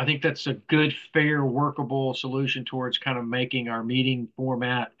I think that's a good, fair, workable solution towards kind of making our meeting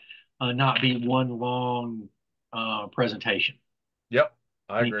format not be one long presentation. Yep.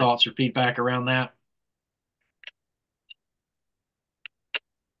 I Any agree. thoughts or feedback around that?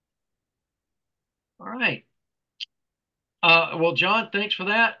 All right. Well, John, thanks for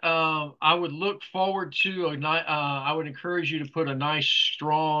that. I would look forward to I would encourage you to put a nice,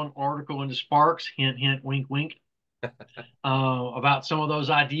 strong article into Sparks, hint, hint, wink, wink, about some of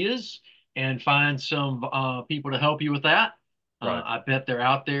those ideas and find some people to help you with that. Right. I bet they're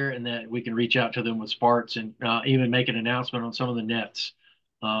out there and that we can reach out to them with Sparks and even make an announcement on some of the nets,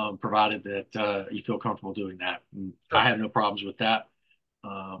 provided that you feel comfortable doing that. And Sure. I have no problems with that.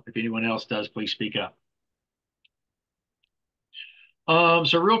 If anyone else does, please speak up.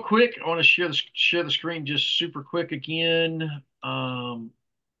 So real quick, I want to share the screen just super quick again. Um,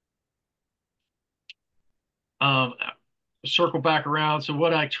 circle back around. So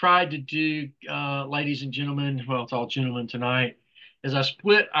what I tried to do, ladies and gentlemen, well, it's all gentlemen tonight, is I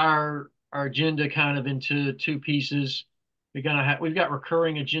split our agenda kind of into 2 pieces. We've got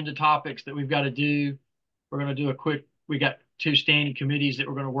recurring agenda topics that we've got to do. We're going to do we got 2 standing committees that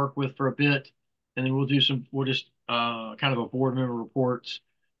we're going to work with for a bit, and then we'll just kind of a board member reports.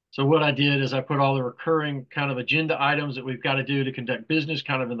 So what I did is I put all the recurring kind of agenda items that we've got to do to conduct business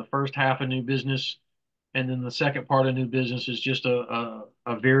kind of in the first half of new business. And then the second part of new business is just a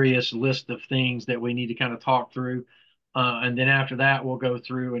various list of things that we need to kind of talk through. And then after that, we'll go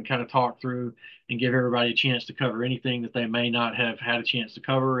through and kind of talk through and give everybody a chance to cover anything that they may not have had a chance to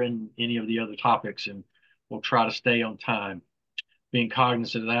cover in any of the other topics. And we'll try to stay on time. Being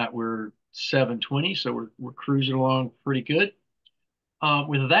cognizant of that, we're 7:20, so we're cruising along pretty good.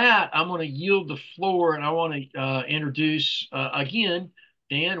 With that, I'm going to yield the floor and I want to introduce again,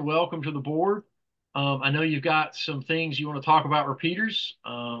 Dan, welcome to the board. I know you've got some things you want to talk about repeaters.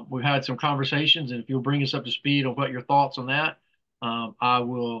 We've had some conversations, and if you'll bring us up to speed on what your thoughts on that, I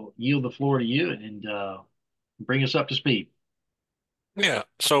will yield the floor to you and bring us up to speed. Yeah.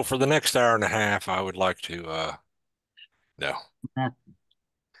 So for the next hour and a half, I would like to, no.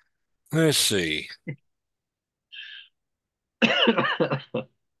 Let's see.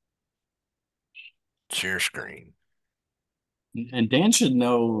 Share screen. And Dan should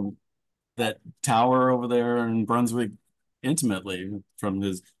know that tower over there in Brunswick intimately from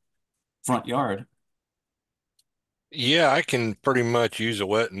his front yard. Yeah, I can pretty much use a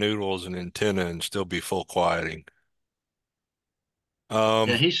wet noodle as an antenna and still be full quieting. Yeah,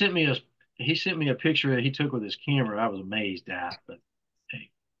 he sent me a picture that he took with his camera. I was amazed at, but hey.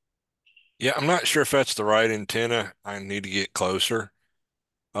 Yeah, I'm not sure if that's the right antenna. I need to get closer.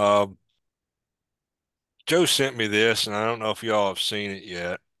 Uh, Joe sent me this, and I don't know if y'all have seen it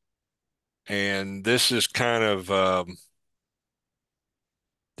yet. And this is kind of,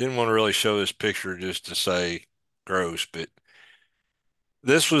 didn't want to really show this picture just to say gross, but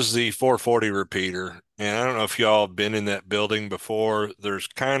this was the 440 repeater. And I don't know if y'all have been in that building before. There's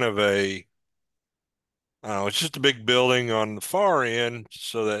kind of a, I don't know, it's just a big building on the far end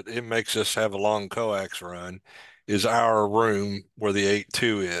so that it makes us have a long coax run is our room where the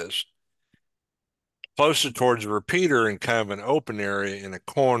 8.2 is. Closer towards the repeater in kind of an open area in a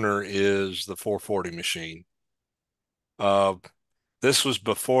corner is the 440 machine. Uh, this was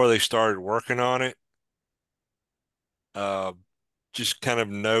before they started working on it. Uh, just kind of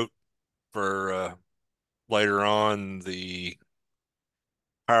note for later on the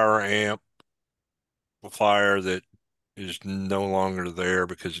power amplifier that is no longer there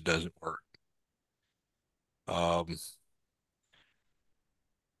because it doesn't work. Um,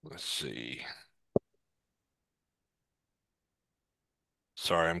 let's see.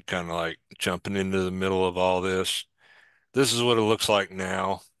 Sorry, I'm kind of like jumping into the middle of all this. This is what it looks like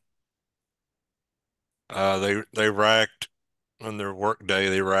now. They racked on their work day.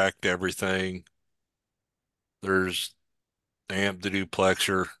 They racked everything. There's amp the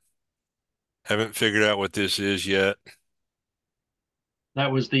duplexer. Haven't figured out what this is yet.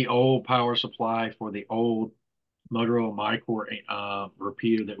 That was the old power supply for the old Motorola Micro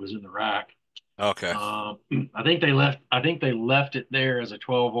repeater that was in the rack. Okay. I think they left. I think they left it there as a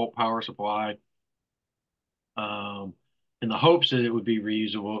 12-volt power supply, um, in the hopes that it would be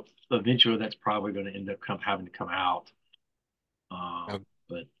reusable. Eventually, that's probably going to end up having to come out.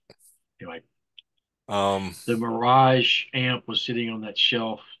 But anyway, Um, the Mirage amp was sitting on that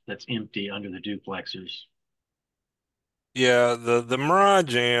shelf that's empty under the duplexers. yeah, the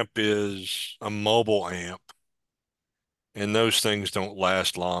Mirage amp is a mobile amp, and those things don't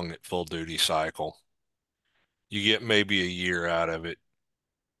last long at full duty cycle. You get maybe a year out of it.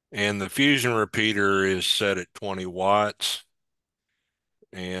 And the Fusion repeater is set at 20 watts,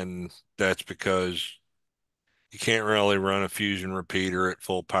 and that's because you can't really run a Fusion repeater at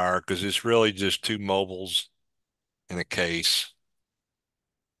full power because it's really just two mobiles in a case.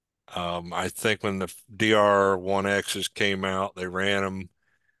 I think when the DR1Xs came out, they ran them,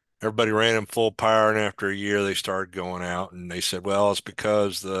 everybody ran them full power, and after a year they started going out, and they said, well, it's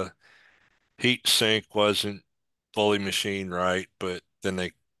because the heat sink wasn't fully machined right, but then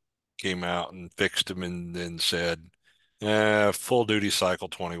they came out and fixed them and then said, full duty cycle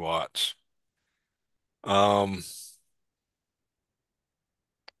 20 watts. Um,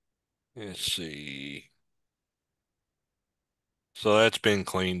 let's see. So that's been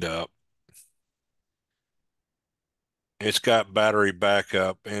cleaned up. It's got battery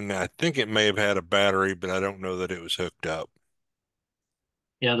backup, and I think it may have had a battery, but I don't know that it was hooked up.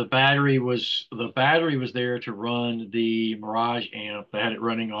 Yeah, the battery was there to run the Mirage amp. They had it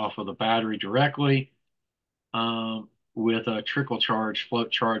running off of the battery directly, with a trickle charge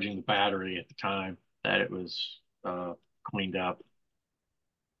float charging the battery at the time that it was cleaned up.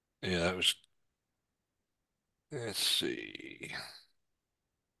 Yeah, that was, let's see.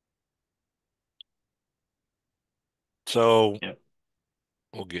 So Yep.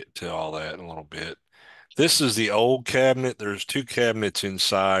 we'll get to all that in a little bit. This is the old cabinet. There's two cabinets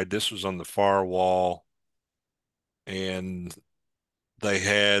inside. This was on the far wall, and they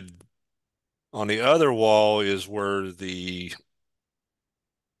had on the other wall is where the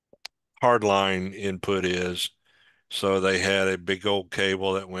hardline input is. So they had a big old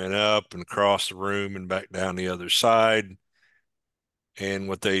cable that went up and across the room and back down the other side. And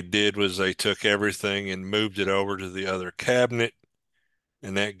what they did was they took everything and moved it over to the other cabinet,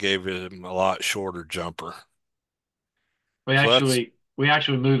 and that gave him a lot shorter jumper. We So that's, actually we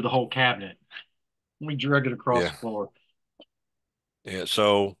actually moved the whole cabinet. We dragged it across yeah, the floor. yeah.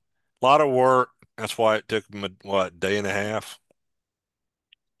 So a lot of work. That's why it took them what, day and a half.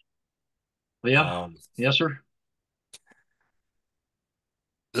 Yeah. Um, Yes, sir.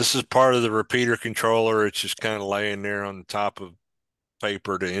 this is part of the repeater controller. It's just kind of laying there on the top of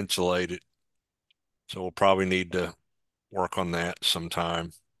paper to insulate it. So we'll probably need to work on that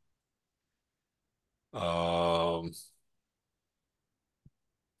sometime. Um,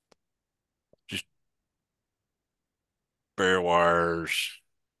 just bare wires.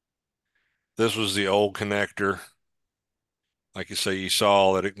 This was the old connector. Like you say, you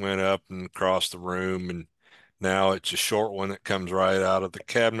saw that it went up and across the room, and now it's a short one that comes right out of the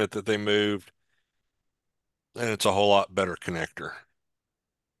cabinet that they moved, and it's a whole lot better connector.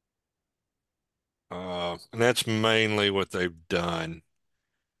 And that's mainly what they've done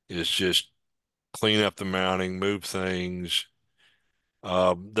is just clean up the mounting, move things.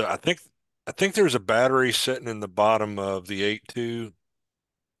 I think there's a battery sitting in the bottom of the 8.2,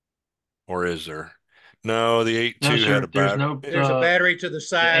 or is there? No, the No, 8.2 had sir. a There's battery. no There's a battery to the the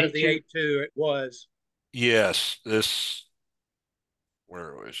side of eight the two. 8.2. It was. Yes, this,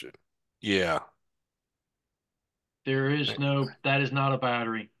 where was it? Yeah. There is no. That is not a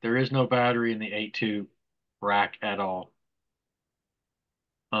battery. There is no battery in the 8.2 rack at all.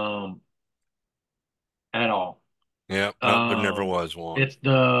 Um, at all. Yeah, no, there never Um, was one. it's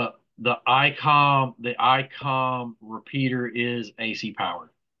the ICOM. The ICOM repeater is AC powered.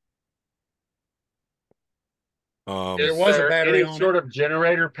 There Is was a there battery any on it. sort of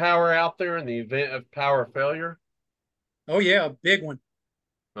generator power out there in the event of power failure? Oh yeah, a big one.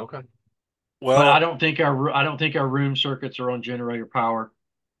 Okay. But Well, I don't think our room circuits are on generator power.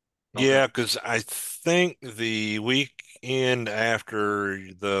 Okay. yeah, because I think the weekend after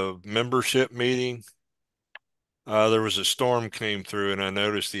the membership meeting, there was a storm came through, and I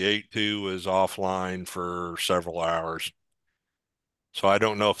noticed the 8.2 was offline for several hours. So I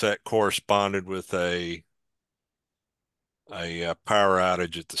don't know if that corresponded with a power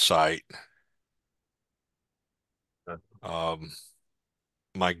outage at the site. Um,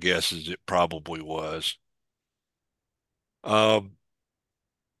 my guess is it probably was. Um,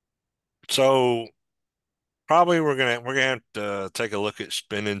 so probably we're gonna have to take a look at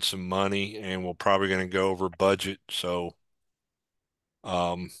spending some money, and we're probably gonna go over budget. So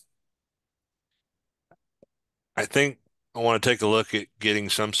um, I think I want to take a look at getting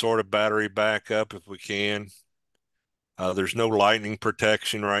some sort of battery backup if we can. There's no lightning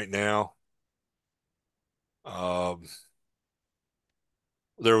protection right now. Um,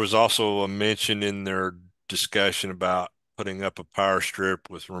 there was also a mention in their discussion about putting up a power strip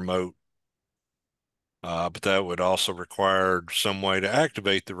with remote, but that would also require some way to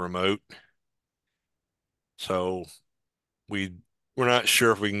activate the remote. So we we're not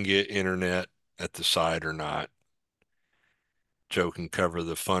sure if we can get internet at the site or not. Joe can cover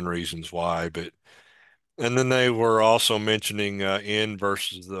the fun reasons why, but and then they were also mentioning N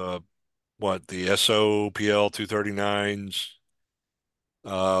versus the SOPL 239s.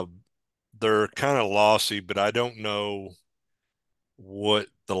 Uh, they're kind of lossy, but I don't know what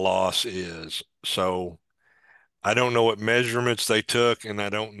the loss is. So I don't know what measurements they took, and I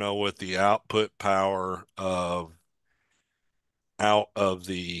don't know what the output power of out of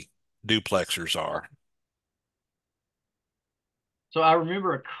the duplexers are. So I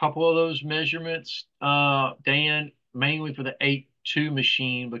remember a couple of those measurements, Dan, mainly for the 8.2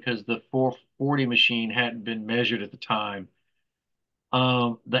 machine because the 440 machine hadn't been measured at the time.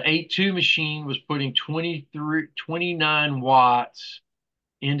 The 8.2 machine was putting 29 watts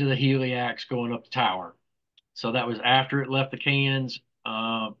into the heliax going up the tower. So that was after it left the cans,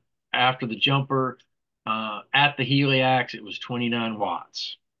 after the jumper, at the heliax, it was 29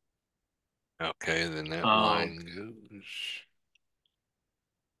 watts. Okay, then that Um, line goes.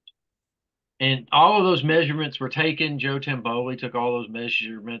 And all of those measurements were taken. Joe Tamboli took all those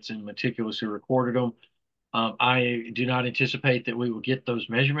measurements and meticulously recorded them. I do not anticipate that we will get those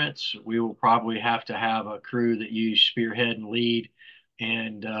measurements. We will probably have to have a crew that use spearhead and lead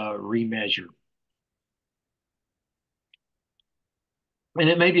and remeasure. And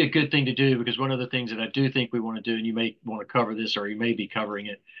it may be a good thing to do because one of the things that I do think we want to do, and you may want to cover this or you may be covering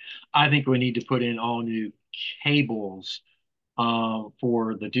it, I think we need to put in all new cables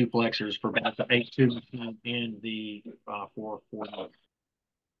for the duplexers for both the 8.2 and the 440.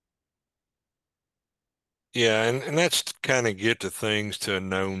 Yeah, and that's kind of get to things to a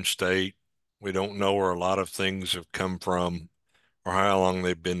known state. We don't know where a lot of things have come from or how long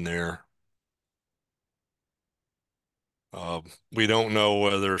they've been there. We don't know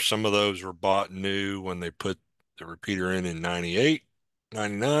whether some of those were bought new when they put the repeater in 98,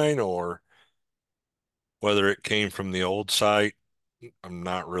 99, or whether it came from the old site. I'm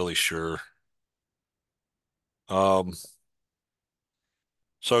not really sure. Um,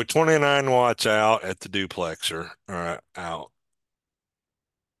 so 29 watts out at the duplexer, or out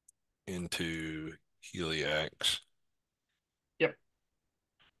into heliax. Yep.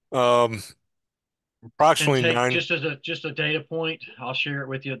 Um, And approximately take nine. just a data point. I'll share it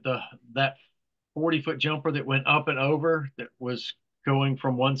with you. That 40-foot jumper that went up and over that was going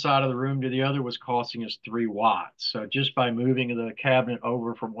from one side of the room to the other was costing us 3 watts. So just by moving the cabinet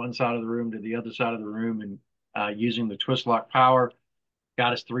over from one side of the room to the other side of the room and using the twist lock power,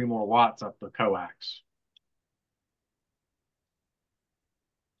 got us 3 more watts up the coax.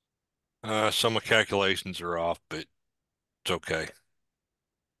 Some of the calculations are off, but it's okay.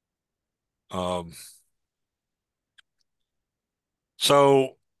 Um,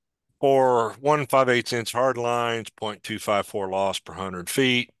 so for 1 5/8 inch hard lines, 0.254 loss per 100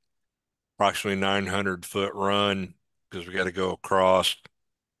 feet, approximately 900 foot run because we got to go across.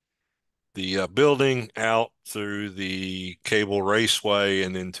 the building out through the cable raceway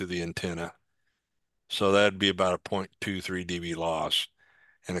and into the antenna. So that'd be about a 0.23 dB loss.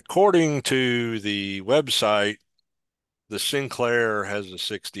 And according to the website, the Sinclair has a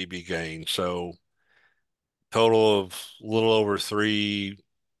 6 dB gain. So total of a little over 3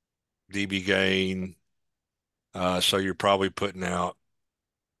 dB gain. So you're probably putting out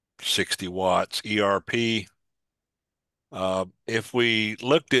 60 watts ERP. If we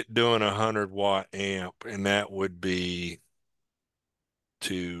looked at doing a 100-watt amp, and that would be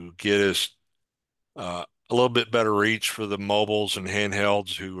to get us a little bit better reach for the mobiles and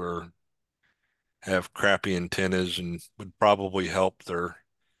handhelds who have crappy antennas, and would probably uh,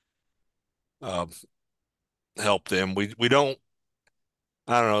 help them. We don't,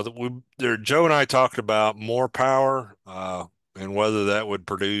 I don't know, Joe and I talked about more power, and whether that would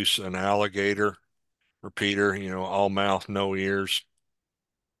produce an alligator repeater, all mouth, no ears,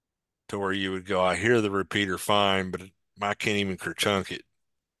 to where you would go, I hear the repeater fine, but I can't even kerchunk it.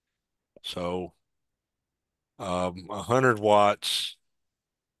 So 100 watts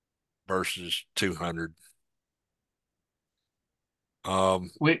versus 200.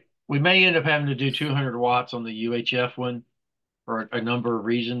 We may end up having to do 200 watts on the UHF one for a number of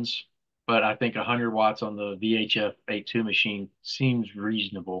reasons, but I think 100 watts on the VHF 82 machine seems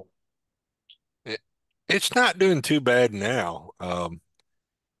reasonable. It's not doing too bad now.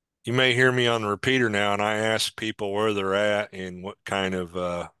 You may hear me on the repeater now, and I ask people where they're at and what kind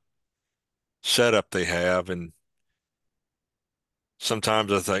of setup they have. And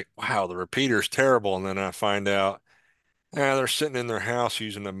sometimes I think, wow, the repeater's terrible. And then I find out, yeah, they're sitting in their house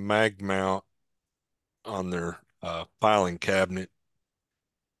using a mag mount on their filing cabinet,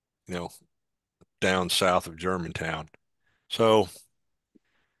 you know, down south of Germantown. So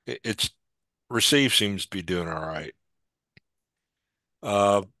it's receive seems to be doing all right.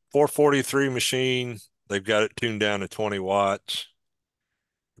 443 machine, they've got it tuned down to 20 watts.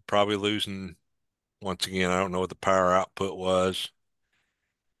 Probably losing, once again, I don't know what the power output was.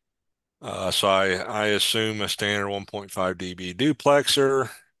 So I assume a standard 1.5 dB duplexer,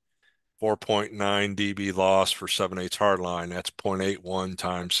 4.9 dB loss for 7/8 hardline. That's 0.81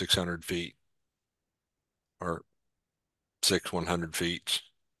 times 600 feet, or 100 feet.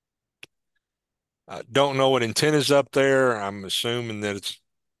 Don't know what antenna's up there. I'm assuming that it's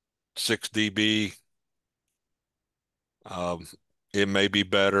 6 dB. It may be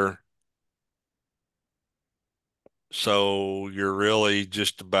better. So you're really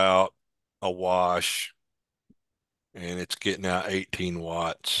just about a wash, and it's getting out 18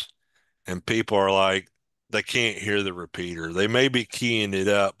 watts. And people are like, they can't hear the repeater. They may be keying it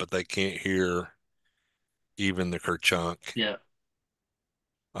up, but they can't hear even the kerchunk. Yeah.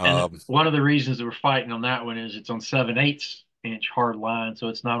 And one of the reasons that we're fighting on that one is it's on 7/8 inch hard line, so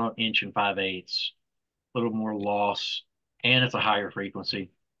it's not on inch and 5/8. A little more loss, and it's a higher frequency.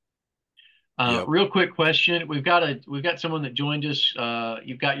 Yep. Real quick question: we've got someone that joined us.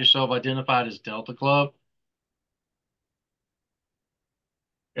 You've got yourself identified as Delta Club.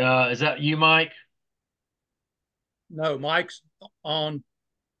 Is that you, Mike? No, Mike's on.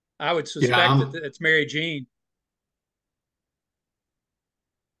 I would Yeah, suspect that it's Mary Jean.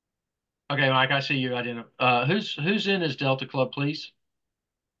 Okay, Mike, I see you identified. Who's in as Delta Club, please?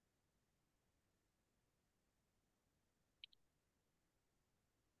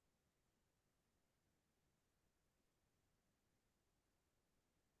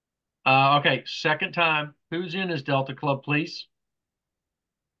 Okay, second time. Who's in as Delta Club, please?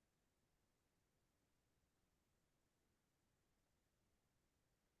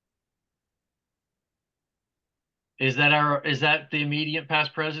 Is that the immediate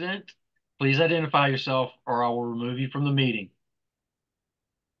past president? Please identify yourself, or I will remove you from the meeting.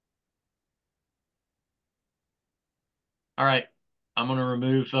 All right, I'm going to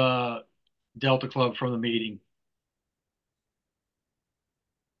remove Delta Club from the meeting.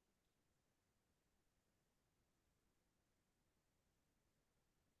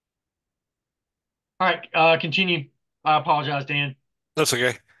 All right, continue. I apologize, Dan. That's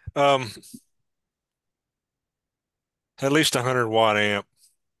okay. At least 100-watt amp,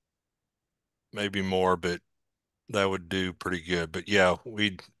 maybe more, but that would do pretty good. But yeah,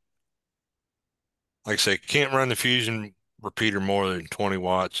 like I say, can't run the fusion repeater more than 20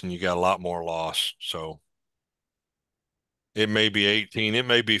 watts, and you got a lot more loss. So it may be 18, it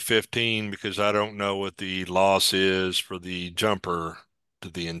may be 15, because I don't know what the loss is for the jumper to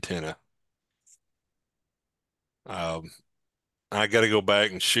the antenna. I got to go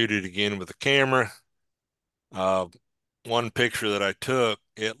back and shoot it again with the camera. One picture that I took,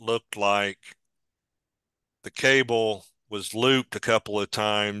 it looked like the cable was looped a couple of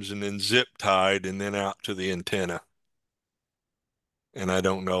times and then zip tied and then out to the antenna. And I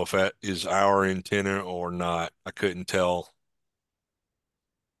don't know if that is our antenna or not. I couldn't tell.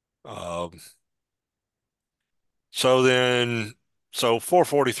 Um, so then, so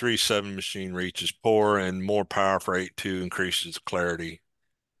 443.7 machine reach is poor, and more power for 8.2 increases clarity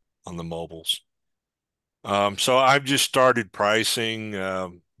on the mobiles. So I've just started pricing.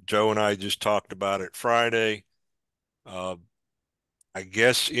 Joe and I just talked about it Friday. Uh, I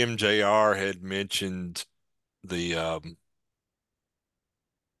guess MJR had mentioned the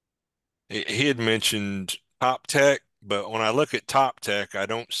he had mentioned Top Tech, but when I look at Top Tech, I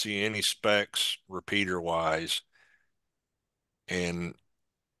don't see any specs repeater wise, and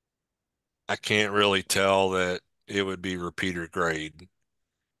I can't really tell that it would be repeater grade.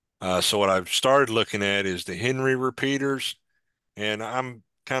 So what I've started looking at is the Henry repeaters, and I'm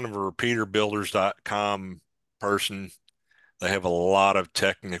kind of a repeaterbuilders.com person. They have a lot of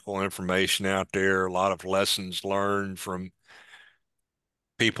technical information out there, a lot of lessons learned from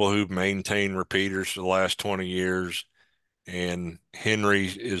people who've maintained repeaters for the last 20 years. And Henry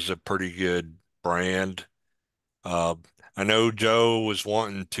is a pretty good brand. Uh, I know Joe was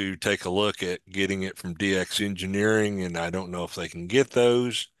wanting to take a look at getting it from DX Engineering, and I don't know if they can get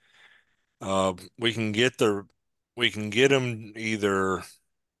those. Uh, we can get the we can get them either.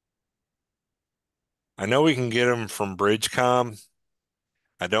 I know we can get them from Bridgecom.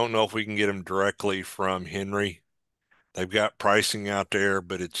 I don't know if we can get them directly from Henry. They've got pricing out there,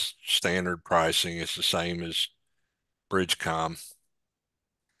 but it's standard pricing. It's the same as Bridgecom.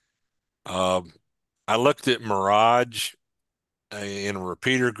 Uh, I looked at Mirage in a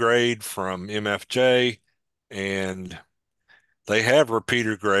repeater grade from MFJ, and they have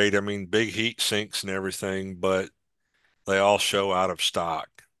repeater grade. I mean, big heat sinks and everything, but they all show out of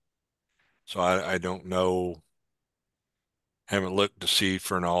stock. So I don't know, haven't looked to see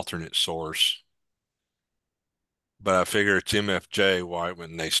for an alternate source. But I figure it's MFJ, why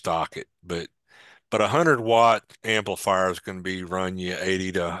wouldn't they stock it? But a 100-watt amplifier is going to be run you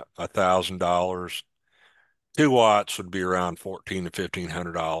 80 to $1,000. 2 watts would be around 14 to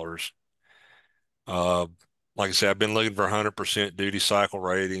 $1,500. Uh, like I said, I've been looking for 100% duty cycle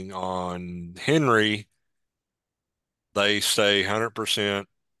rating on Henry. They say 100%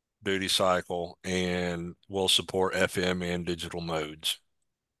 duty cycle and will support FM and digital modes.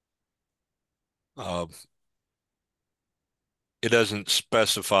 Uh, it doesn't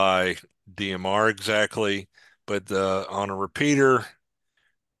specify DMR exactly, but on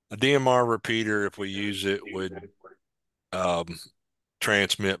a DMR repeater, if we use it, would um,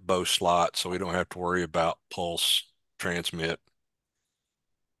 transmit both slots, so we don't have to worry about pulse transmit.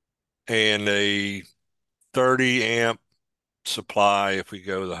 And a 30 amp supply, if we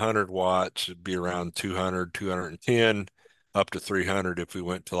go the 100 watts, it'd be around 200, 210, up to 300 if we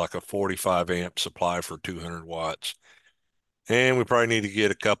went to like a 45 amp supply for 200 watts. And we probably need to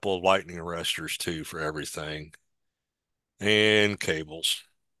get a couple of lightning arresters too for everything and cables.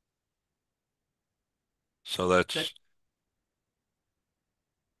 So Okay.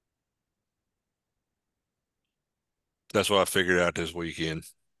 that's what I figured out this weekend.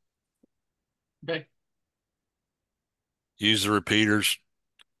 Okay. Use the repeaters.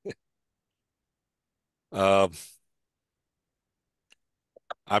 Uh,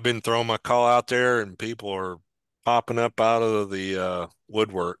 I've been throwing my call out there and people are popping up out of the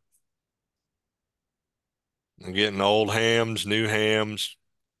woodwork. I'm getting old hams, new hams.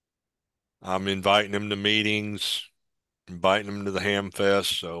 I'm inviting them to meetings, inviting them to the ham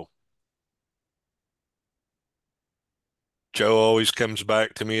fest. So Joe always comes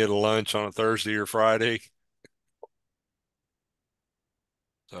back to me at a lunch on a Thursday or Friday.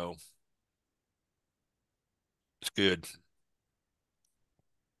 So it's good.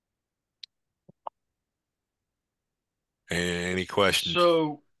 Any questions?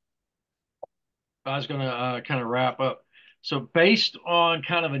 So I was going to kind of wrap up. So based on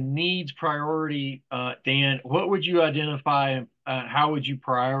kind of a needs priority, Dan, what would you identify and how would you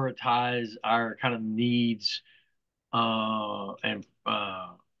prioritize our kind of needs and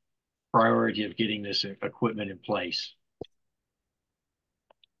priority of getting this equipment in place?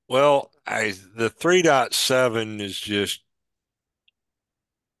 Well, the 3.7 is just,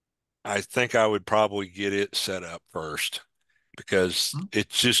 I think I would probably get it set up first because Hmm?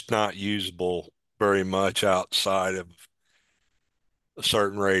 it's just not usable very much outside of a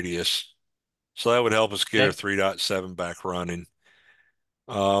certain radius. So that would help us get our Okay. 3.7 back running.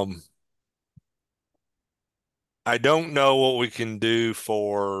 Um, I don't know what we can do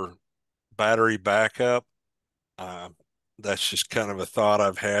for battery backup. Uh, that's just kind of a thought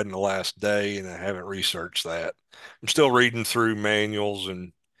I've had in the last day, and I haven't researched that. I'm still reading through manuals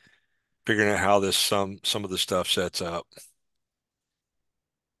and figuring out how this some of the stuff sets up.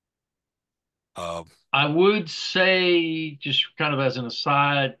 Uh, I would say, just kind of as an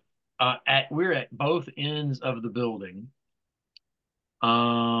aside, we're at both ends of the building.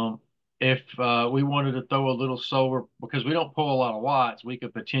 Um, if we wanted to throw a little solar, because we don't pull a lot of watts, we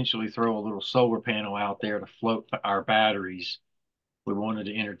could potentially throw a little solar panel out there to float our batteries. We wanted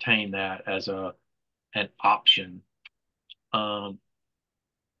to entertain that as an option. Um,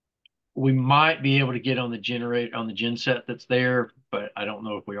 we might be able to get on the gen set that's there, but I don't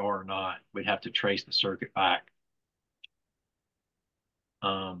know if we are or not. We'd have to trace the circuit back.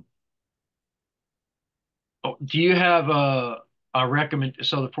 Um, do you have a recommend?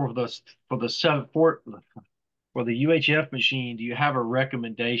 So for the seven for the UHF machine, do you have a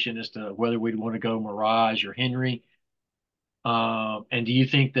recommendation as to whether we'd want to go Mirage or Henry? And do you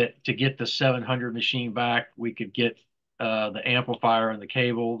think that to get the 700 machine back, we could get the amplifier and the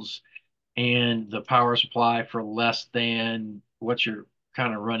cables and the power supply for less than what's your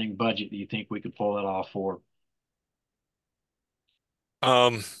kind of running budget? Do you think we could pull that off for?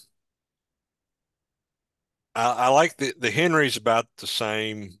 um, I like the Henry's about the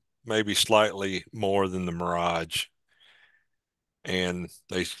same, maybe slightly more than the Mirage, and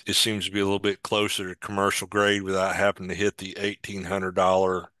it seems to be a little bit closer to commercial grade without having to hit the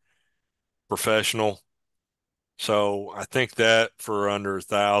 $1,800 professional. So I think that for under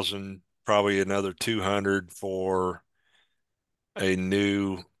 1,000, probably another 200 for a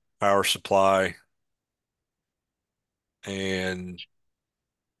new power supply and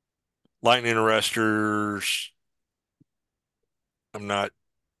lightning arresters. I'm not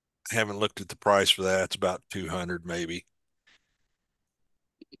haven't looked at the price for that. It's about 200 maybe.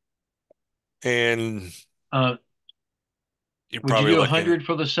 And Uh, you're would you probably do looking at, 100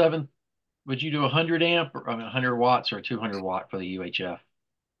 for the seventh? Would you do 100 amp or 100 watts or 200 watt for the UHF?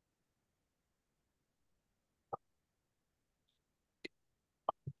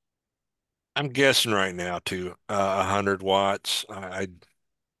 I'm guessing right now to 100 watts. I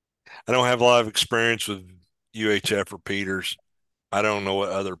don't have a lot of experience with UHF repeaters. I don't know what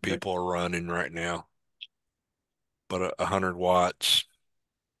other Okay. people are running right now, but 100 watts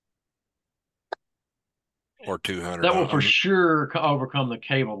or 200. That will for sure overcome the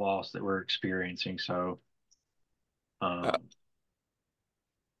cable loss that we're experiencing. So, Uh, um,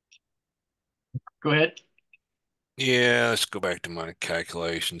 go ahead. yeah, let's go back to my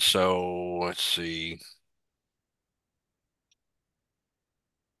calculation. So let's see.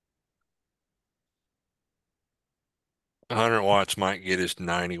 100 watts might get us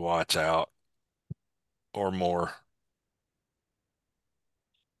 90 watts out or more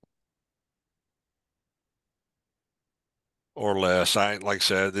or less. Like I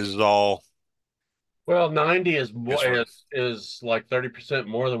said, this is all Well, 90 is just rough. is like 30%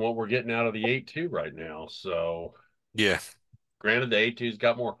 more than what we're getting out of the 8.2 right now. So Yeah. granted, the 8.2's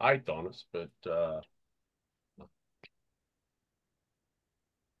got more height on us, but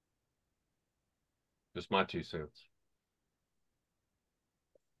just my 2 cents.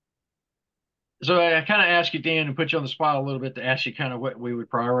 So I kind of ask you, Dan, and put you on the spot a little bit to ask you kind of what we would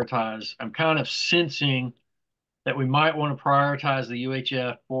prioritize. I'm kind of sensing that we might want to prioritize the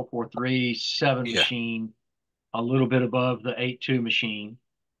UHF 443-7 Yeah. machine a little bit above the 8.2 machine.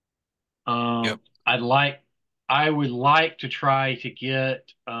 Yep. Um, I would like to try to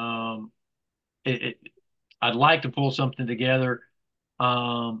get, it, it, I'd like to pull something together,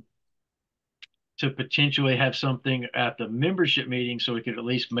 um, to potentially have something at the membership meeting so we could at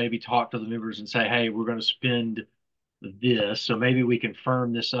least maybe talk to the members and say, hey, we're going to spend this. So maybe we can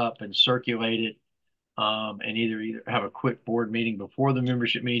firm this up and circulate it, and either have a quick board meeting before the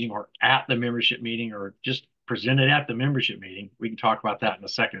membership meeting or at the membership meeting or just present it at the membership meeting. We can talk about that in a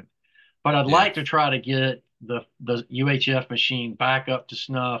second. But I'd Yeah. like to try to get the UHF machine back up to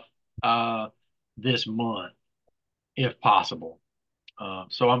snuff this month, if possible.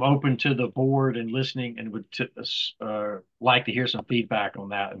 So I'm open to the board and listening, and would like to hear some feedback on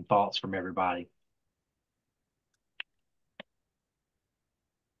that and thoughts from everybody.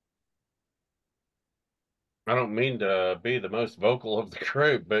 I don't mean to be the most vocal of the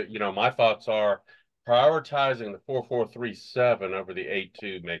group, but my thoughts are prioritizing the 4437 over the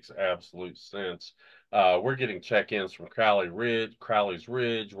 8.2 makes absolute sense. We're getting check-ins from Crowley's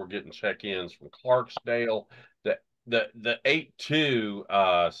Ridge. We're getting check-ins from Clarksdale. The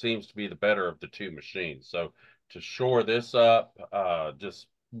 8.2 seems to be the better of the two machines. So to shore this up just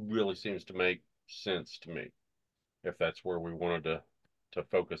really seems to make sense to me if that's where we wanted to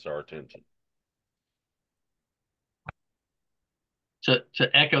focus our attention. to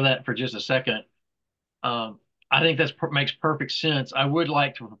echo that for just a second, I think that makes perfect sense. I would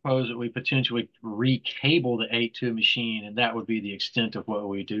like to propose that we potentially recable the 8.2 machine, and that would be the extent of what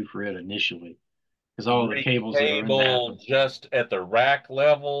we do for it initially, because all the cables that are in Cable that, just at the rack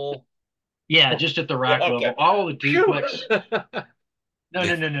level. yeah, just at the rack Okay. level, all the Phew. duplex. No,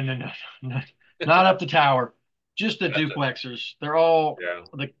 no, no, no, no, no, no, not up the tower. Just the Gotcha. duplexers. They're all Yeah.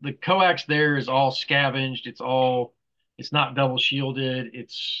 the coax there is all scavenged. It's not double shielded.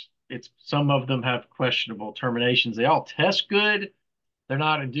 It's some of them have questionable terminations. They all test good. They're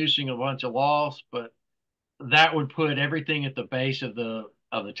not inducing a bunch of loss, but that would put everything at the base of the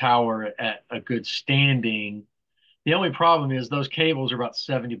tower at a good standing. The only problem is those cables are about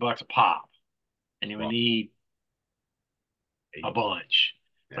 $70 a pop, and you would Well, need a bunch.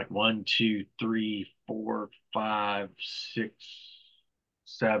 It's yeah. like 1, 2, 3, 4, 5, 6,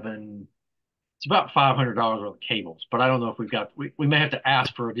 7. It's about $500 worth of cables, but I don't know if we may have to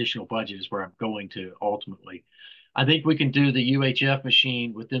ask for additional budget is where I'm going to ultimately. I think we can do the UHF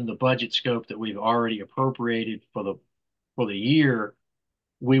machine within the budget scope that we've already appropriated for the year.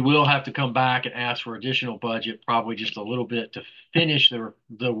 We will have to come back and ask for additional budget, probably just a little bit to finish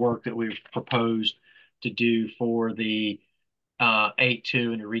the work that we've proposed to do for the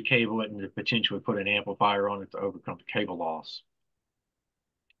 8.2 and to recable it and to potentially put an amplifier on it to overcome the cable loss.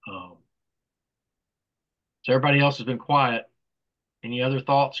 So everybody else has been quiet. Any other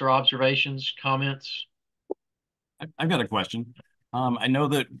thoughts or observations, comments? I've got a question. I know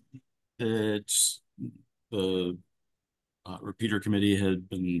that it's the repeater committee had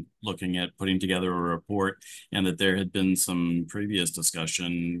been looking at putting together a report, and that there had been some previous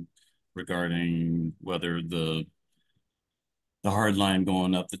discussion regarding whether the hard line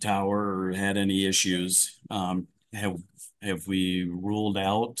going up the tower had any issues. Have we ruled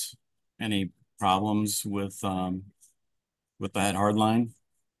out any problems with that hard line?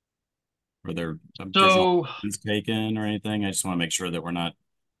 Were there visual So, taken or anything? I just want to make sure that we're not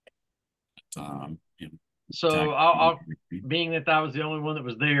you know, so being that was the only one that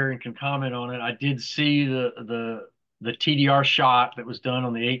was there and can comment on it, I did see the TDR shot that was done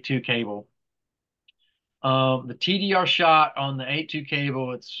on the 8.2 cable. The TDR shot on the 8.2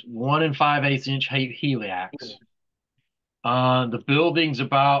 cable, it's 1 5/8 inch heliax. The building's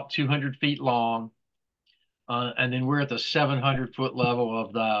about 200 feet long, and then we're at the 700-foot level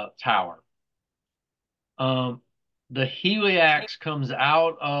of the tower. The heliax comes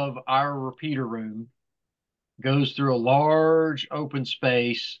out of our repeater room, goes through a large open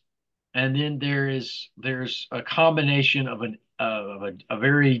space, and then there's a combination of a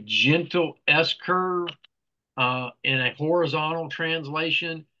very gentle S curve in a horizontal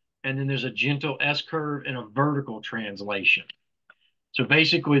translation, and then there's a gentle S curve in a vertical translation. So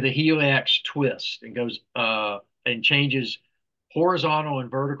basically, the heliax twists and goes and changes horizontal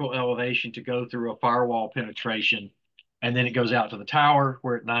and vertical elevation to go through a firewall penetration, and then it goes out to the tower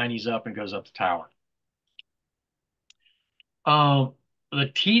where it 90s up and goes up the tower. The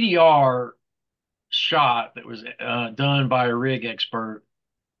TDR shot that was done by a rig expert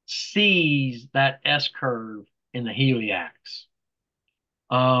sees that S curve in the heliax.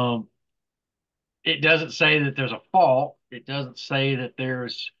 It doesn't say that there's a fault. It doesn't say that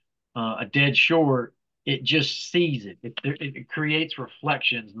there's a dead short. It just sees it. It creates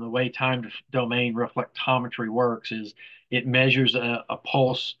reflections. And the way time domain reflectometry works is it measures a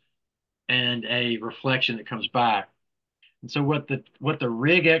pulse and a reflection that comes back. And so what the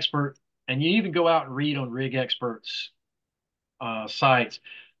rig expert, and you even go out and read on rig experts sites,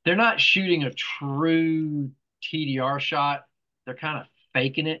 they're not shooting a true TDR shot. They're kind of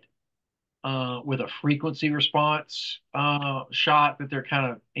faking it with a frequency response shot that they're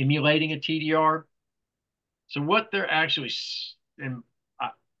kind of emulating a TDR. So what they're actually, and I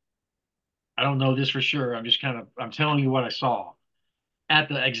don't know this for sure. I'm telling you what I saw. At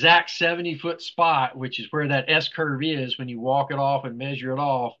the exact 70-foot spot, which is where that S curve is, when you walk it off and measure it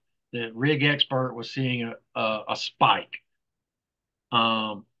off, the rig expert was seeing a spike.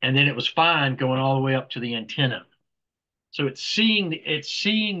 And then it was fine going all the way up to the antenna. So it's seeing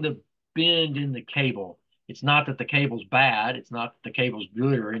the bend in the cable. It's not that the cable's bad. It's not that the cable's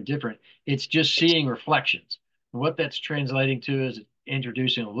good or indifferent. It's just seeing reflections. And what that's translating to is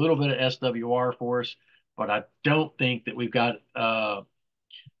introducing a little bit of SWR for us, but I don't think that we've got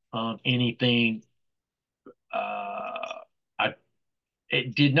anything. I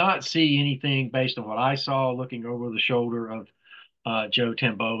it did not see anything based on what I saw looking over the shoulder of Joe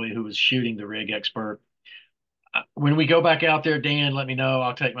Tamboli, who was shooting the rig expert. When we go back out there, Dan, let me know.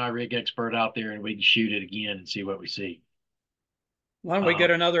 I'll take my rig expert out there and we can shoot it again and see what we see. Why don't we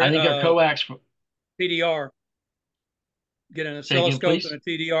get another I think our coax PDR? get an Say again, oscilloscope and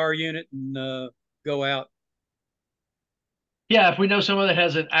please. a TDR unit and go out. Yeah, if we know someone that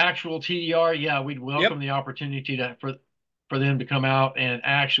has an actual TDR, yeah, we'd welcome Yep. the opportunity for them to come out and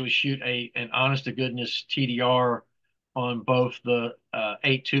actually shoot an honest to goodness TDR on both the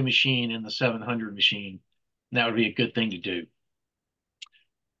 8.2 machine and the 700 machine. And that would be a good thing to do.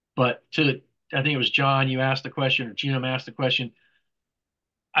 But I think it was John, you asked the question, or Gino asked the question.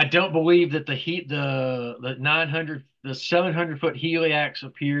 I don't believe that the 900, the 700-foot heliax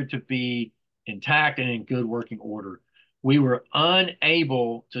appeared to be intact and in good working order. We were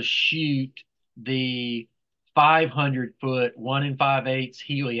unable to shoot the 500-foot 1 5/8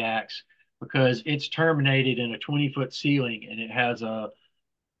 heliax because it's terminated in a 20-foot ceiling and it has a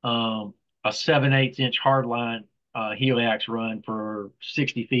 7/8 inch hardline heliax run for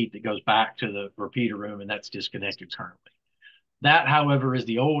 60 feet that goes back to the repeater room, and that's disconnected currently. That, however, is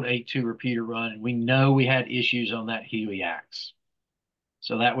the old 8.2 repeater run, and we know we had issues on that heliax.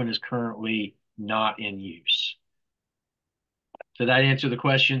 So that one is currently not in use. Did that answer the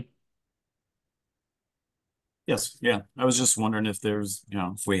question? Yes, yeah. I was just wondering if there's,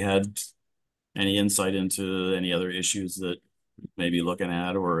 if we had any insight into any other issues that we may be looking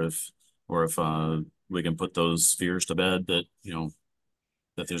at, or if we can put those fears to bed that,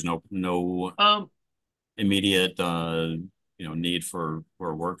 that there's no immediate need for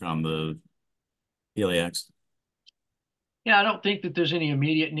work on the heliax. Yeah, I don't think that there's any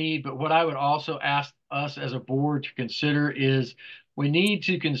immediate need, but what I would also ask us as a board to consider is we need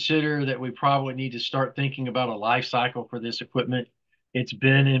to consider that we probably need to start thinking about a life cycle for this equipment. It's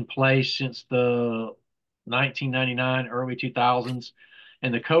been in place since the 1999, early 2000s,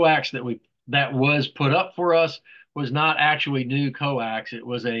 and the coax that was put up for us was not actually new coax. It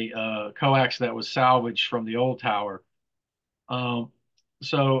was a coax that was salvaged from the old tower. Um,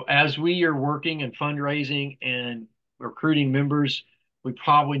 so as we are working and fundraising and recruiting members, we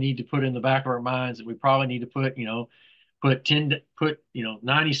probably need to put in the back of our minds that we probably need to put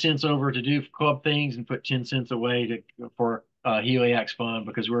 90 cents over to do club things and put 10 cents away for heliax fund,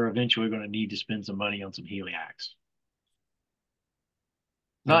 because we're eventually going to need to spend some money on some heliax.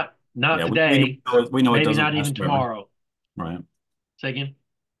 Not Yeah, today, we know it maybe doesn't not even last forever. tomorrow. Right. Say again.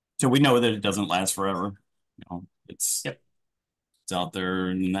 So we know that it doesn't last forever. It's Yep. It's out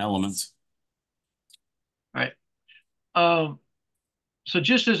there in the elements. All right. So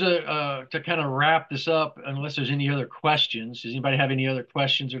just as to kind of wrap this up, unless there's any other questions, does anybody have any other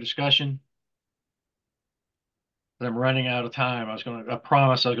questions or discussion? I'm running out of time. I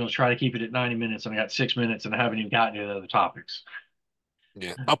promise I was going to try to keep it at 90 minutes, and I got 6 minutes, and I haven't even gotten to the other topics.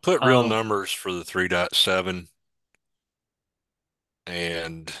 Yeah, I'll put real numbers for the 3.7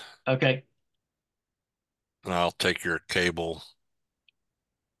 and Okay. I'll take your cable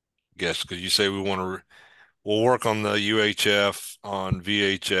guess because you say we'll work on the UHF on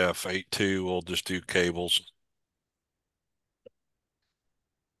VHF 8.2. We'll just do cables.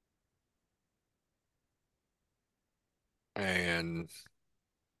 And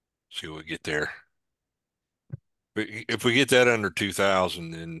see what we get there. But if we get that under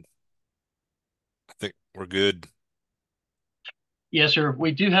 2,000, then I think we're good. Yes, sir.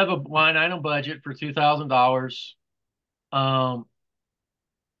 We do have a line item budget for $2,000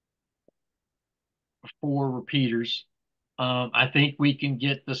 for repeaters. I think we can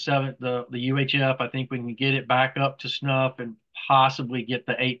get the UHF. I think we can get it back up to snuff and possibly get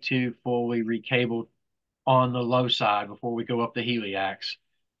the 8.2 fully recabled on the low side before we go up the heliax.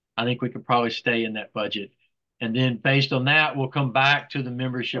 I think we could probably stay in that budget. And then based on that, we'll come back to the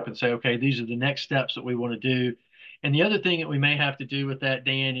membership and say, okay, these are the next steps that we want to do. And the other thing that we may have to do with that,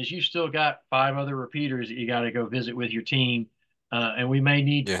 Dan, is you still got 5 other repeaters that you got to go visit with your team. And we may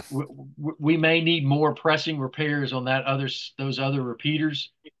need Yeah. we may need more pressing repairs on those other repeaters.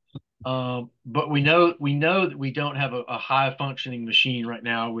 But we know that we don't have a high functioning machine right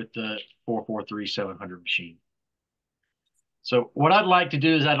now with the 443-700 machine. So what I'd like to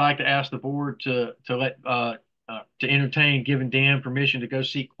do is I'd like to ask the board to entertain giving Dan permission to go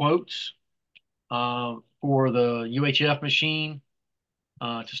seek quotes for the UHF machine,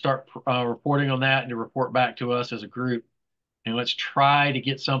 to start reporting on that and to report back to us as a group. And let's try to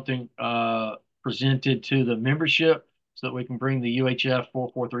get something presented to the membership so that we can bring the UHF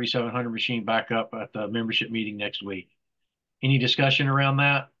 443-700 machine back up at the membership meeting next week. Any discussion around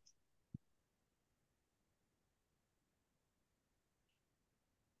that?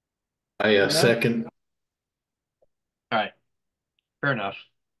 I second. All right, fair enough.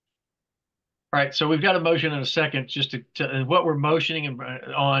 All right, so we've got a motion and a second. Just and what we're motioning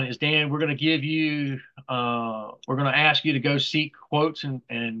on is, Dan, we're going to give you, we're going to ask you to go seek quotes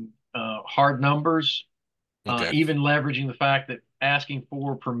and hard numbers Okay. Even leveraging the fact that asking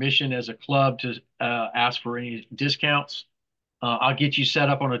for permission as a club to ask for any discounts. I'll get you set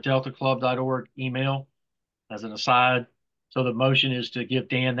up on a deltaclub.org email as an aside. So the motion is to give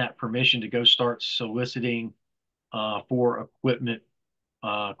Dan that permission to go start soliciting for equipment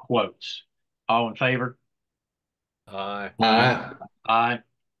quotes. All in favor? Aye. Aye. Aye.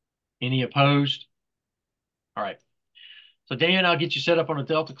 Any opposed? All right. So Dan, I'll get you set up on a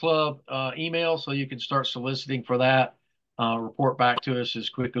Delta Club email so you can start soliciting for that. Report back to us as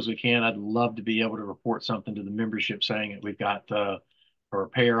quick as we can. I'd love to be able to report something to the membership saying that we've got a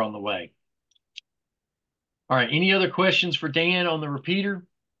repair on the way. All right. Any other questions for Dan on the repeater?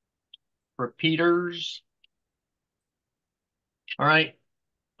 Repeaters. All right.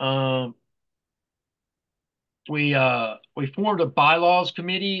 We formed a bylaws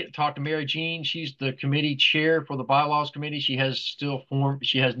committee. Talked to Mary Jean. She's the committee chair for the bylaws committee. She has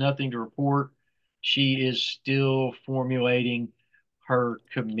nothing to report. She is still formulating her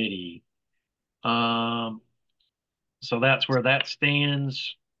committee. So that's where that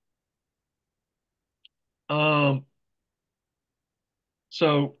stands. So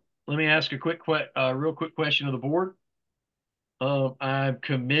let me ask a real quick question of the board. I'm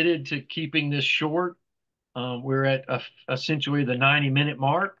committed to keeping this short. We're at essentially the 90-minute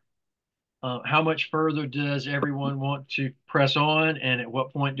mark. How much further does everyone want to press on? And at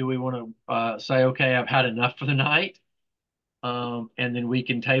what point do we want to say, okay, I've had enough for the night? And then we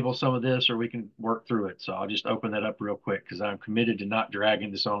can table some of this or we can work through it. So I'll just open that up real quick because I'm committed to not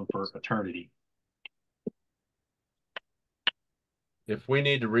dragging this on for eternity. If we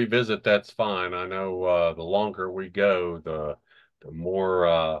need to revisit, that's fine. I know the longer we go, the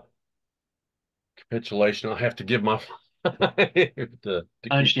more capitulation I'll have to give my to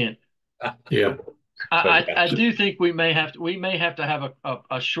I understand. Yeah. I do think we may have to have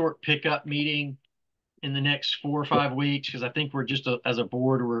a short pickup meeting in the next 4 or 5 weeks because I think we're just as a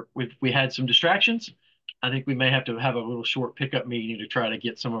board we had some distractions. I think we may have to have a little short pickup meeting to try to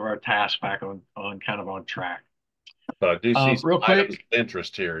get some of our tasks back on kind of on track. But I do see real quick of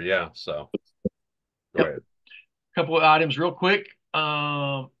interest here. Yeah. So go ahead. A couple of items real quick.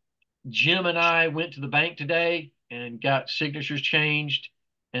 Jim and I went to the bank today and got signatures changed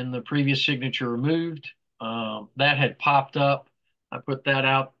and the previous signature removed. That had popped up. I put that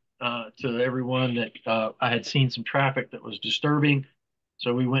out to everyone that I had seen some traffic that was disturbing.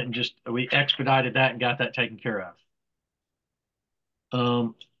 So we went and we expedited that and got that taken care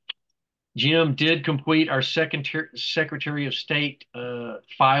of. Jim did complete our Secretary of State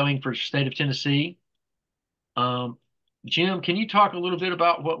filing for state of Tennessee. Jim, can you talk a little bit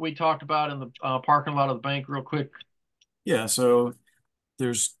about what we talked about in the parking lot of the bank real quick? Yeah, so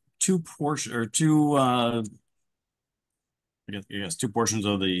there's two portions of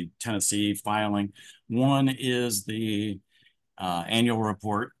the Tennessee filing. One is the annual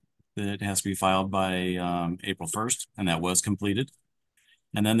report that has to be filed by April 1st, and that was completed.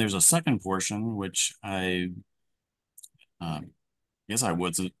 And then there's a second portion, which I guess I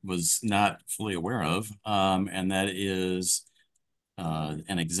was not fully aware of, and that is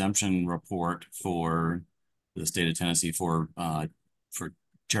an exemption report for the state of Tennessee for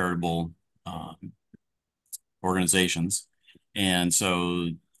charitable organizations. And so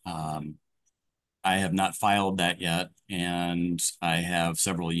I have not filed that yet, and I have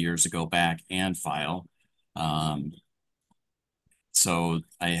several years to go back and file. So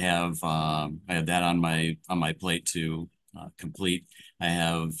I have that on my plate to complete. I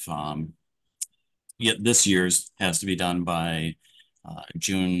have yet this year's has to be done by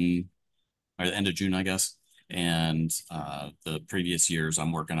June or the end of June, I guess. And the previous years,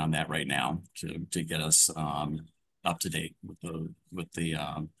 I'm working on that right now to get us up to date with the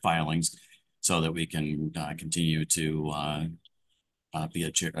filings, so that we can continue to be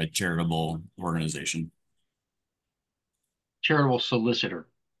a charitable organization. Charitable solicitor.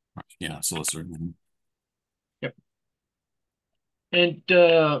 Yeah, solicitor. Yep. And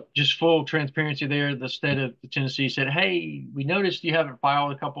just full transparency there, the state of Tennessee said, hey, we noticed you haven't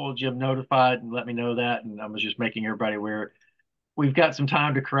filed a couple. Jim notified and let me know that. And I was just making everybody aware. We've got some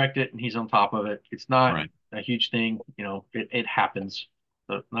time to correct it, and he's on top of it. It's not a huge thing. You know, it happens.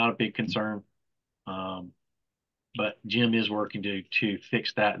 So not a big concern. But Jim is working to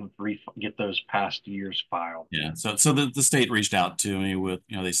fix that and get those past years filed. Yeah. So the state reached out to me with,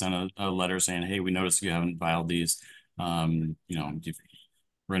 they sent a letter saying, hey, we noticed you haven't filed these. We're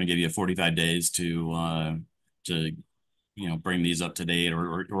going to give you 45 days to bring these up to date,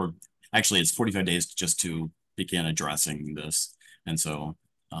 or actually it's 45 days just to begin addressing this. And so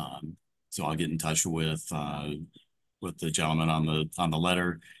I'll get in touch with with the gentleman on the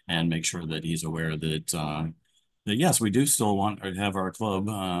letter and make sure that he's aware that that yes, we do still want to have our club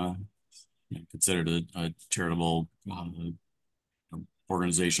considered a charitable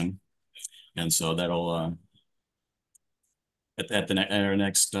organization, and so that'll at our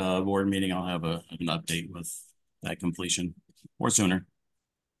next board meeting, I'll have an update with that completion or sooner.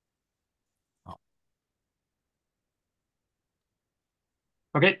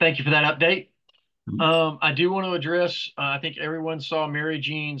 Okay, thank you for that update. I do want to address, I think everyone saw Mary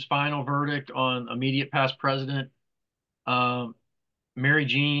Jean's final verdict on immediate past president. Mary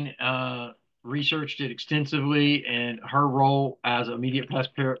Jean researched it extensively, and her role as immediate past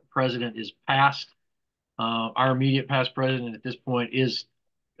president is past. Our immediate past president at this point is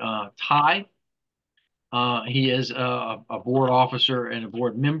Ty. He is a board officer and a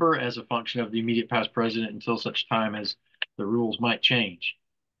board member as a function of the immediate past president until such time as the rules might change.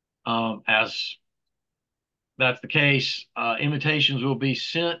 As that's the case, invitations will be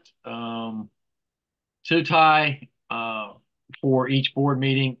sent to Ty for each board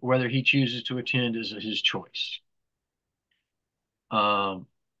meeting. Whether he chooses to attend is his choice. That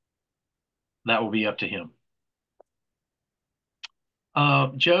will be up to him.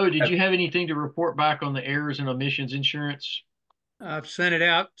 Joe, did you have anything to report back on the errors and omissions insurance? I've sent it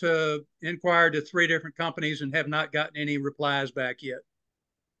out to inquire to 3 different companies and have not gotten any replies back yet.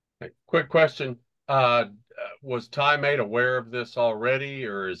 Quick question. Was Ty made aware of this already,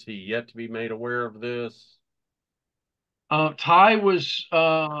 or is he yet to be made aware of this? Ty was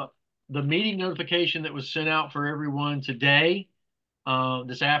the meeting notification that was sent out for everyone today,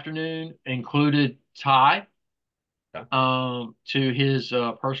 this afternoon, included Ty to his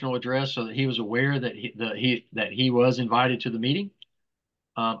personal address, so that he was aware that he was invited to the meeting.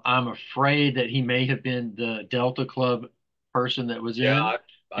 I'm afraid that he may have been the Delta Club person that was in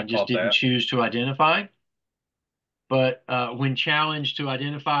and just didn't choose to identify. But when challenged to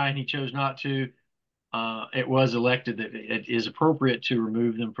identify and he chose not to, it was elected that it is appropriate to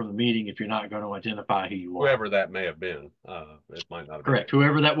remove them from the meeting if you're not going to identify who you are. Whoever that may have been. It might not have Correct. been.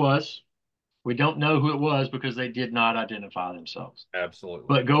 Whoever that was. We don't know who it was because they did not identify themselves. Absolutely.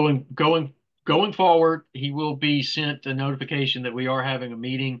 But going forward, he will be sent a notification that we are having a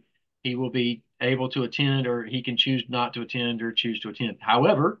meeting. He will be able to attend, or he can choose not to attend or choose to attend.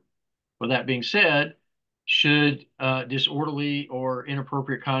 However, with that being said, should disorderly or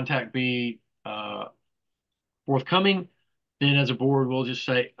inappropriate contact be forthcoming, then as a board, we'll just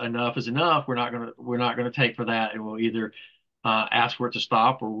say enough is enough. We're not gonna take for that, and we'll either ask for it to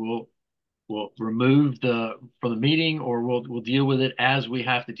stop, or we'll remove from the meeting, or we'll deal with it as we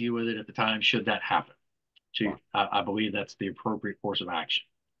have to deal with it at the time, should that happen. I believe that's the appropriate course of action.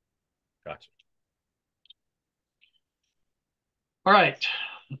 Gotcha. All right.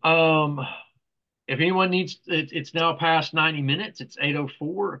 If anyone needs, it's now past 90 minutes. It's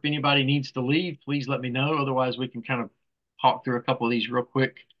 8:04. If anybody needs to leave, please let me know. Otherwise, we can kind of talk through a couple of these real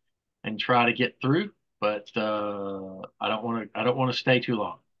quick and try to get through. But I don't want to stay too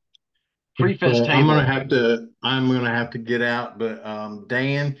long. Pre-fest table. I'm gonna have to get out, but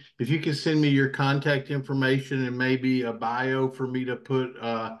Dan, if you can send me your contact information and maybe a bio for me to put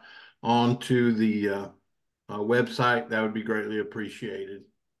onto the website, that would be greatly appreciated.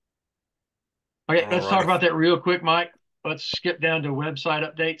 Okay, let's talk about that real quick, Mike. Let's skip down to website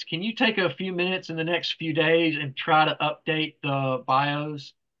updates. Can you take a few minutes in the next few days and try to update the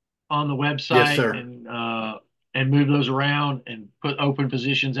bios on the website? Yes, sir. And move those around and put open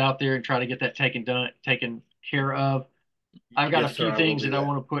positions out there and try to get that taken care of. I've got a few things that I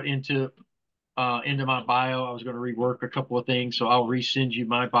want to put into my bio. I was going to rework a couple of things, so I'll resend you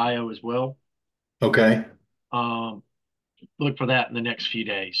my bio as well. Okay. Look for that in the next few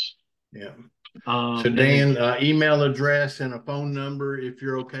days. Yeah. So Dan, email address and a phone number if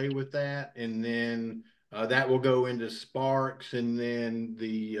you're okay with that, and then that will go into Sparks, and then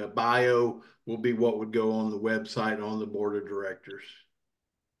the bio will be what would go on the website on the board of directors.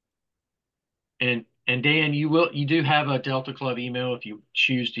 And Dan, you do have a Delta Club email if you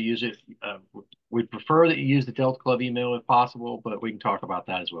choose to use it. We'd prefer that you use the Delta Club email if possible, but we can talk about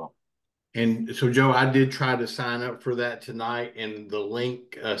that as well. And so, Joe, I did try to sign up for that tonight, and the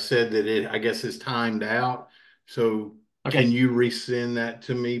link said that I guess, is timed out. So Can you resend that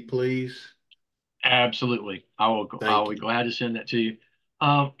to me, please? Absolutely. I will be glad to send that to you.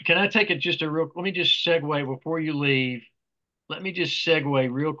 Can I take let me just segue before you leave. Let me just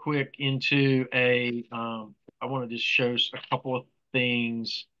segue real quick into I want to just show a couple of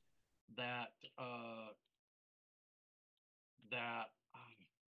things that,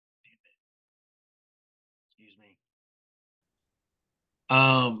 excuse me.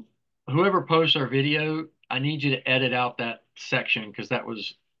 Whoever posts our video, I need you to edit out that section because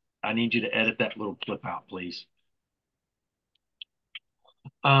I need you to edit that little clip out, please.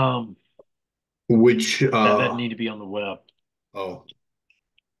 Which that doesn't need to be on the web. Oh,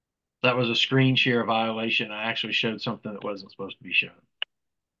 That was a screen share violation. I actually showed something that wasn't supposed to be shown.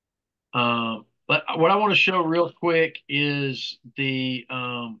 But what I want to show real quick is the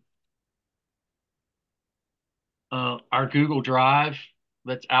our Google Drive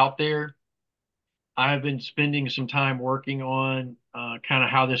that's out there. I have been spending some time working on kind of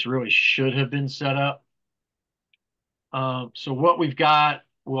how this really should have been set up. So what we've got,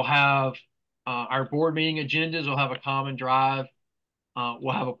 we'll have our board meeting agendas will have a common drive.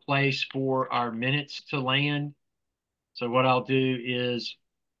 We'll have a place for our minutes to land. So what I'll do is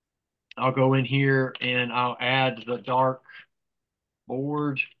I'll go in here and I'll add the dark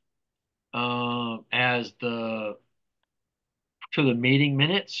board as to the meeting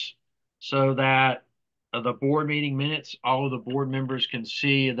minutes so that the board meeting minutes, all of the board members can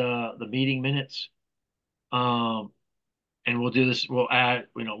see the meeting minutes. And we'll do this, we'll add,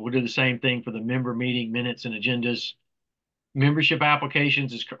 we'll do the same thing for the member meeting minutes and agendas. Membership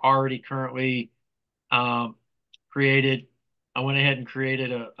applications is already currently created. I went ahead and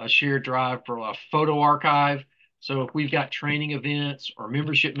created a shared drive for a photo archive. So if we've got training events or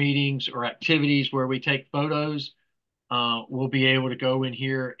membership meetings or activities where we take photos, we'll be able to go in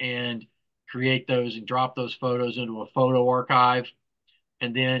here and create those and drop those photos into a photo archive.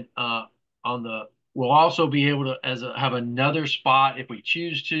 And then we'll also be able to have another spot if we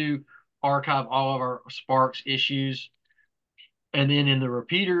choose to archive all of our Sparks issues. And then in the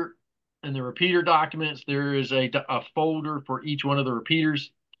repeater documents, there is a folder for each one of the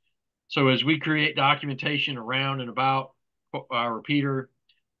repeaters. So as we create documentation around and about our repeater,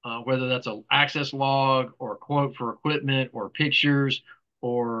 whether that's an access log or a quote for equipment or pictures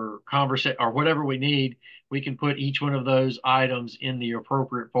or conversation or whatever we need, we can put each one of those items in the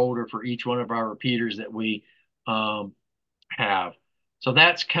appropriate folder for each one of our repeaters that we have. So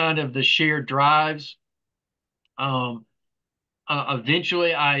that's kind of the shared drives.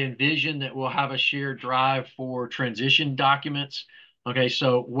 Eventually, I envision that we'll have a shared drive for transition documents. Okay,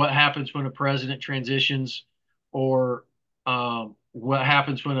 so what happens when a president transitions, or what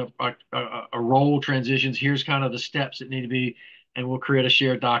happens when a role transitions? Here's kind of the steps that need to be, and we'll create a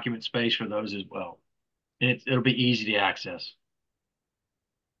shared document space for those as well. And it'll be easy to access.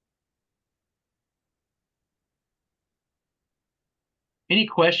 Any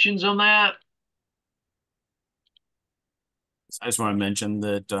questions on that? I just want to mention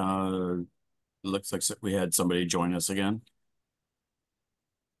that it looks like we had somebody join us again.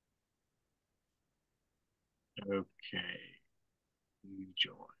 Okay. You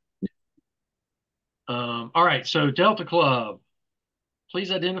join. All right, so Delta Club,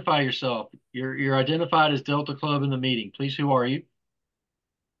 please identify yourself. You're identified as Delta Club in the meeting. Please, who are you?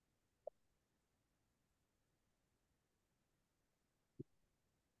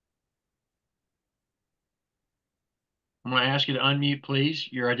 I'm going to ask you to unmute, please.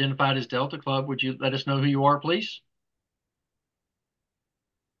 You're identified as Delta Club. Would you let us know who you are, please?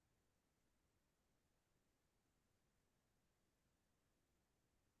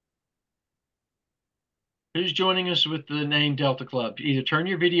 Who's joining us with the name Delta Club? Either turn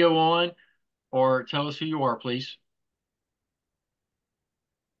your video on or tell us who you are, please.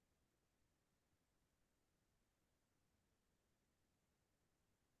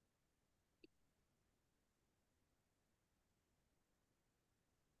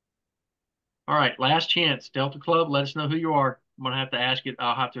 All right, last chance. Delta Club, let us know who you are. I'm going to have to ask it.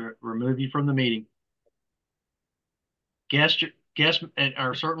 I'll have to remove you from the meeting. Guests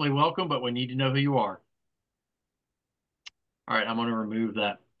are certainly welcome, but we need to know who you are. All right, I'm going to remove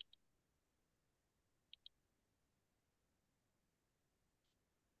that.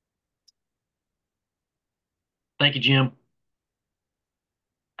 Thank you, Jim.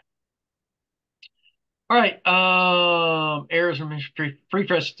 All right, Arizona Free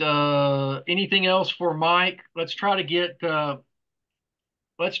Fest. Anything else for Mike? Let's try to get our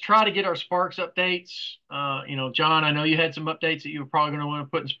Sparks updates. John, I know you had some updates that you were probably going to want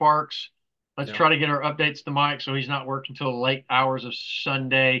to put in Sparks. Let's try to get our updates to Mike so he's not working until the late hours of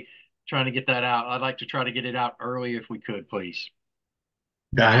Sunday trying to get that out. I'd like to try to get it out early if we could, please.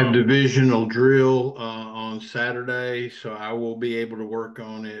 I have divisional drill on Saturday, so I will be able to work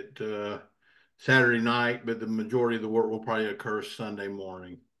on it Saturday night, but the majority of the work will probably occur Sunday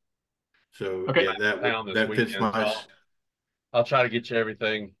morning. So okay. yeah, that fits weekend, my. I'll try to get you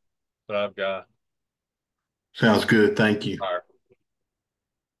everything that I've got. Sounds good. Thank you. All right.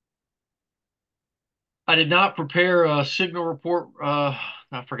 I did not prepare a signal report. I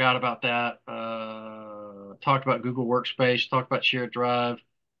forgot about that. talked about Google Workspace, talked about shared drive,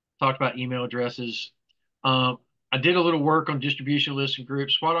 talked about email addresses. I did a little work on distribution lists and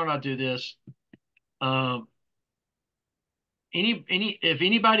groups. Why don't I do this? Um, if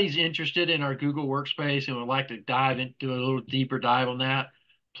anybody's interested in our Google Workspace and would like to do a little deeper dive on that,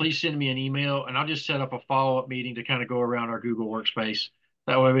 please send me an email and I'll just set up a follow-up meeting to kind of go around our Google Workspace.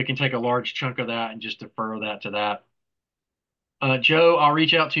 That way we can take a large chunk of that and just defer that to that. Joe, I'll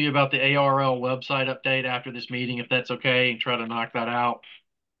reach out to you about the ARL website update after this meeting, if that's okay, and try to knock that out.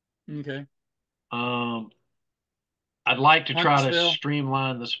 Okay. I'd like to try to Huntsville.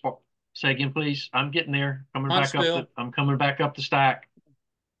 streamline the Spark. Say again, please. I'm getting there. Huntsville. I'm coming back up the stack.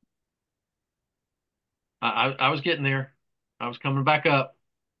 I was getting there. I was coming back up.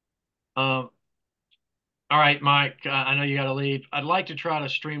 All right, Mike, I know you got to leave. I'd like to try to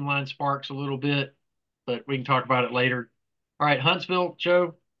streamline Sparks a little bit, but we can talk about it later. All right, Huntsville,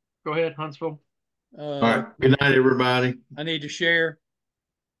 Joe, go ahead, Huntsville. All right. Good night, everybody. I need to share.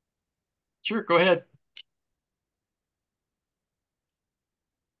 Sure, go ahead.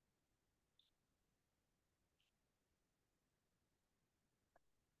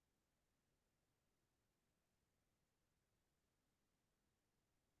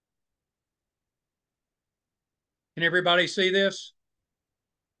 Can everybody see this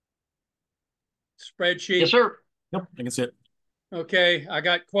spreadsheet? Yes, sir. Yep, I can see it. Okay, I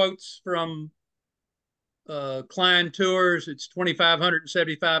got quotes from Klein Tours. It's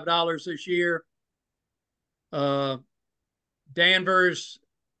 $2,575 this year. Danvers,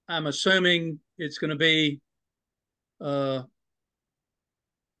 I'm assuming it's going to be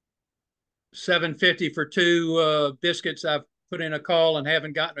 $750 for two biscuits. I've put in a call and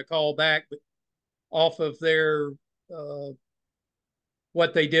haven't gotten a call back, but off of their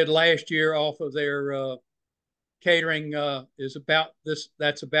what they did last year, off of their catering is about this.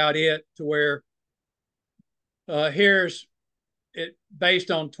 That's about it. To where here's it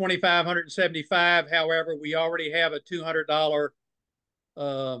based on 2,575. However, we already have a $200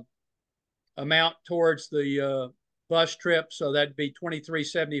 amount towards the bus trip, so that'd be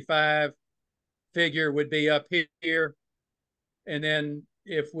 2,375. Figure would be up here, and then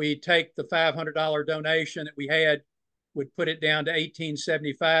if we take the $500 donation that we had, would put it down to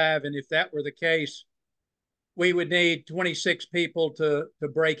 1,875. And if that were the case, we would need 26 people to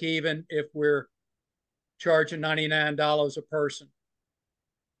break even if we're charging $99 a person.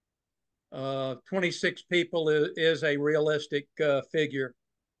 26 people is a realistic figure.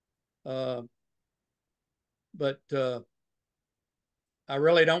 But I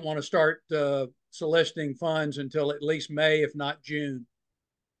really don't want to start soliciting funds until at least May, if not June,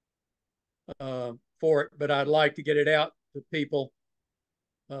 for it. But I'd like to get it out to people.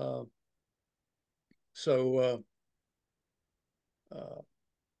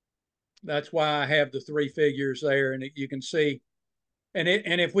 That's why I have the three figures there, and you can see. And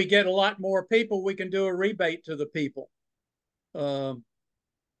if we get a lot more people, we can do a rebate to the people. You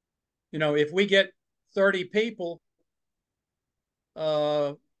know, if we get 30 people,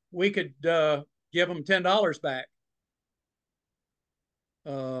 we could give them $10 back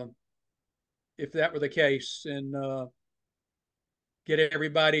if that were the case, and get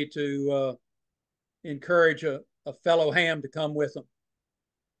everybody to encourage a fellow ham to come with them.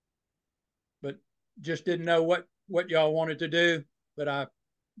 But just didn't know what y'all wanted to do, but I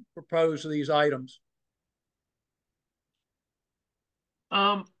proposed these items.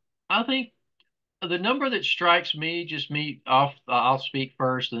 I think the number that strikes me, I'll speak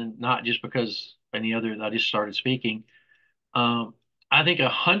first, and not just because any other, I just started speaking. I think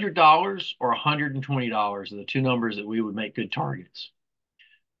 $100 or $120 are the two numbers that we would make good targets.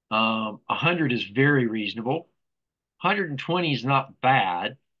 100 is very reasonable. 120 is not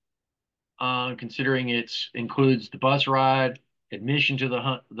bad, considering it includes the bus ride, admission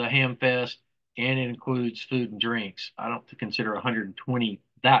to the Ham Fest, and it includes food and drinks. I don't consider 120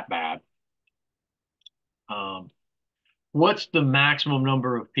 that bad. What's the maximum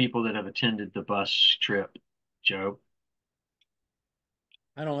number of people that have attended the bus trip, Joe?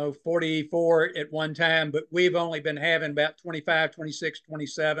 I don't know, 44 at one time, but we've only been having about 25, 26,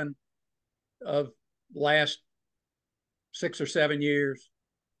 27 of last 6 or 7 years.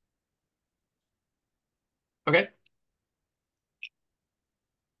 Okay.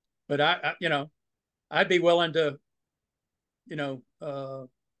 But I you know, I'd be willing to, you know,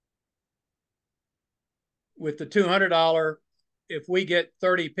 with the $200, if we get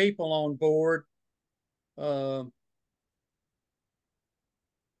 30 people on board,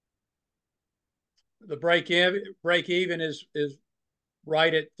 the break even is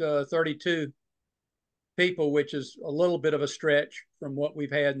right at 32 people, which is a little bit of a stretch from what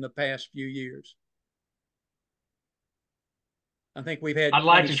we've had in the past few years. I think we've had I'd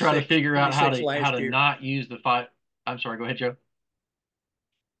like to try to 26 figure out how 26 to last year. not use the five. I'm sorry. Go ahead, Joe.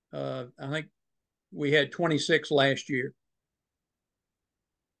 I think we had 26 last year.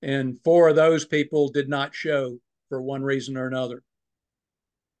 And 4 of those people did not show for one reason or another.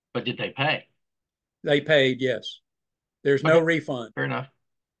 But did they pay? They paid, yes. There's no Okay. refund. Fair enough.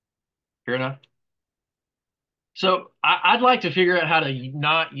 Fair enough. So I'd like to figure out how to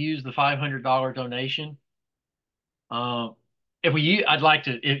not use the $500 donation. If we, I'd like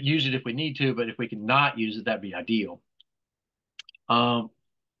to use it if we need to, but if we can not use it, that'd be ideal. And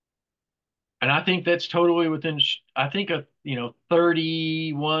I think that's totally within, I think,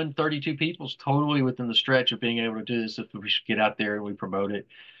 31, 32 people is totally within the stretch of being able to do this if we get out there and we promote it.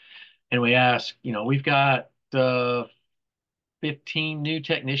 And we ask, we've got 15 new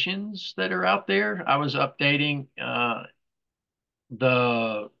technicians that are out there. I was updating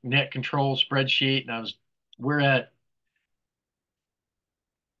the net control spreadsheet, and we're at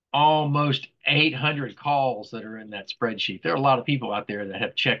almost 800 calls that are in that spreadsheet. There are a lot of people out there that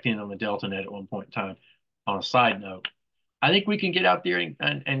have checked in on the DeltaNet at one point in time. On a side note, I think we can get out there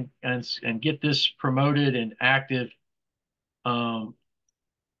and get this promoted and active.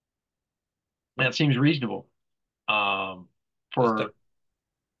 That seems reasonable. Go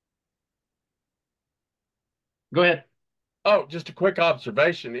ahead. Oh, just a quick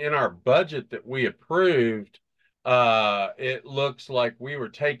observation. In our budget that we approved, it looks like we were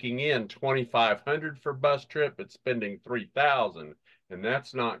taking in 2,500 for bus trip, but spending 3,000, and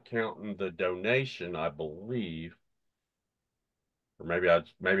that's not counting the donation, I believe. Or maybe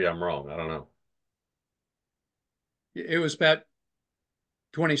I'm wrong. I don't know. It was about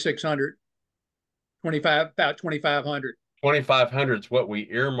 2,600, about 2,500. 2,500 is what we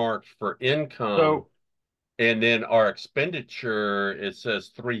earmarked for income. So, and then our expenditure, it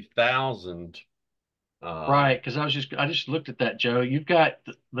says 3,000. Right, because I just looked at that, Joe. You've got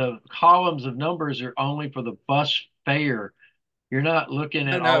the columns of numbers are only for the bus fare. You're not looking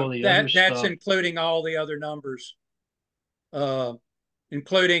at all the other that's stuff. including all the other numbers,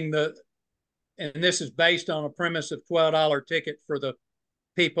 including and this is based on a premise of $12 ticket for the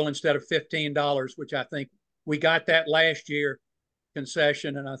people instead of $15, which I think we got that last year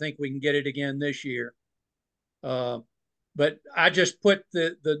concession, and I think we can get it again this year. But I just put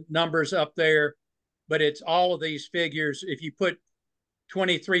the numbers up there, but it's all of these figures. If you put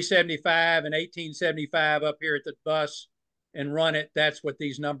 2375 and 1875 up here at the bus and run it, that's what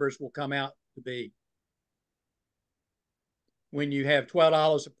these numbers will come out to be. When you have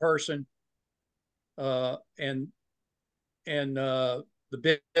 $12 a person, and the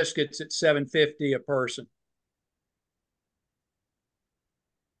biscuits at $7.50 a person.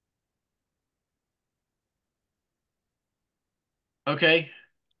 Okay.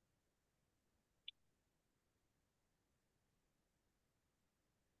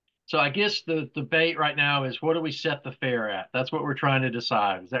 So I guess the debate right now is what do we set the fare at? That's what we're trying to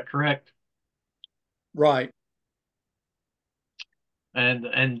decide. Is that correct? Right.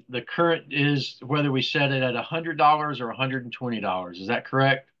 And the current is whether we set it at $100 or $120. Is that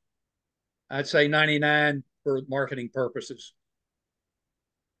correct? I'd say 99 for marketing purposes.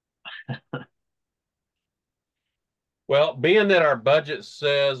 Well, being that our budget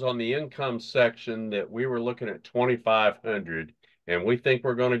says on the income section that we were looking at 2,500 and we think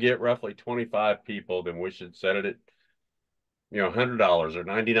we're going to get roughly 25 people, then we should set it at, $100 or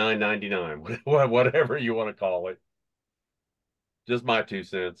 $99.99, whatever you want to call it. Just my 2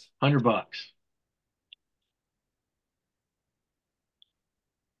 cents. $100.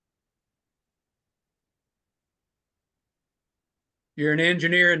 You're an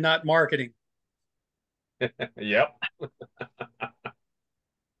engineer and not marketing. Yep.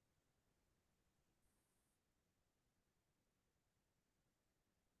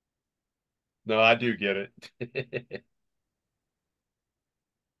 No, I do get it.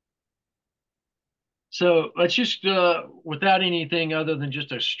 So let's just, without anything other than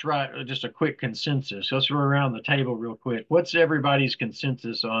just a quick consensus, let's go around the table real quick. What's everybody's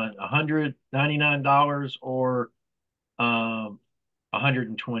consensus on $199 or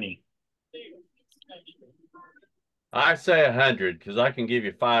 120? I say 100 because I can give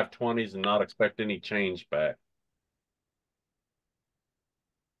you 520s and not expect any change back.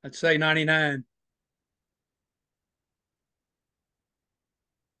 I'd say 99.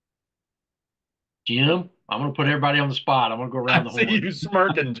 Jim, I'm going to put everybody on the spot. I'm going to go around the I see horn. you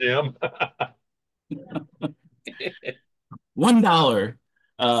smirking, Jim. $1.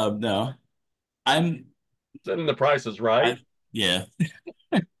 No, I'm Setting the prices right. yeah.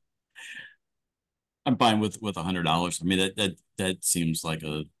 I'm fine with $100. I mean that seems like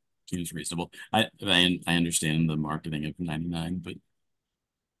a seems reasonable. I understand the marketing of 99, but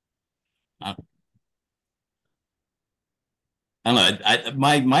I don't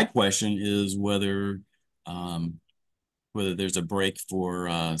know. My question is whether there's a break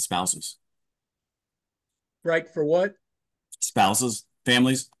for spouses, Break for what?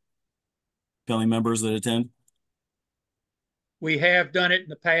 families, family members that attend. We have done it in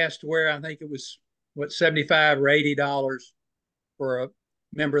the past where I think it was what, $75 or $80 for a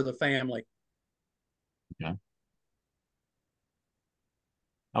member of the family. Okay.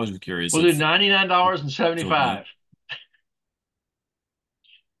 I was curious. We'll do $99.75.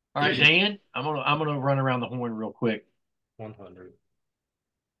 All right, Yeah. Dan, I'm gonna run around the horn real quick. 100.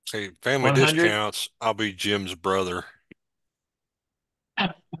 Hey, family 100. discounts. I'll be Jim's brother.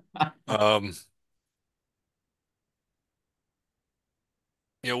 Um,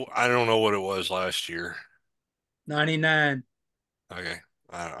 I don't know what it was last year. 99. Okay,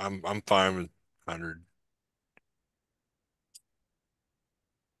 I'm fine with 100.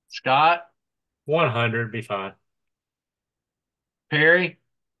 Scott, 100 be fine. Perry.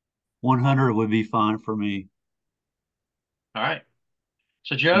 100 would be fine for me. All right.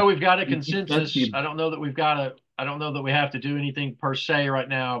 So Joe, we've got a That's consensus. the- I don't know that I don't know that we have to do anything per se right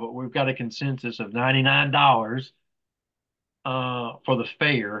now, but we've got a consensus of $99 for the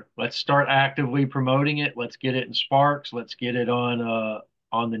fair. Let's start actively promoting it. Let's get it in Sparks. Let's get it on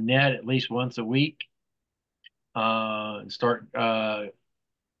the net at least once a week. And start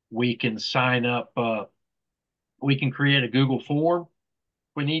we can sign up we can create a Google form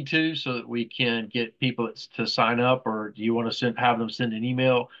if we need to so that we can get people to sign up, or do you want to have them send an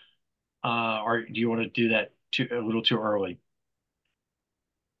email? Or do you want to do that a little too early?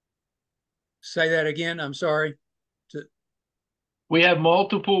 Say that again. I'm sorry. We have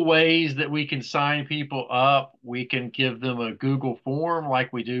multiple ways that we can sign people up. We can give them a Google form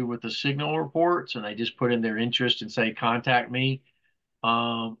like we do with the signal reports, and they just put in their interest and say, contact me.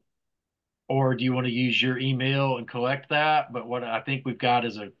 Or do you want to use your email and collect that? But what I think we've got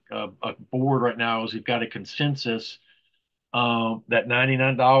as a board right now is we've got a consensus that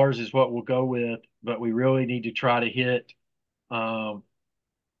 $99 is what we'll go with, but we really need to try to hit um,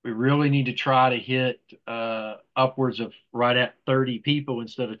 upwards of right at 30 people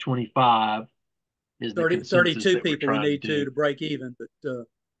instead of 25 is the 30, consensus 32 that we're people we trying need to do. to break even.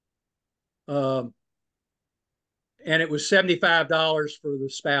 And it was $75 for the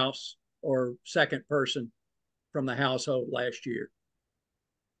spouse or second person from the household last year.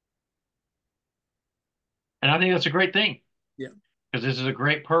 And I think that's a great thing. Yeah. Because this is a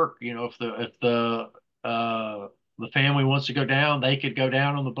great perk. You know, if the family wants to go down, they could go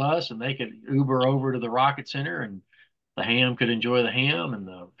down on the bus and they could Uber over to the Rocket Center, and the ham could enjoy the ham and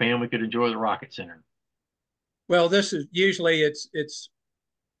the family could enjoy the Rocket Center. Well, this is usually it's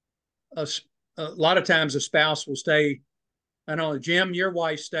a lot of times a spouse will stay. I know, Jim, your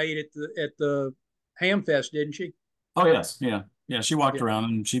wife stayed at the Ham Fest, didn't she? Oh yes, yeah, yeah. She walked Yeah. around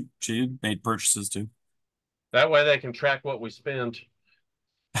and she made purchases too. That way they can track what we spend.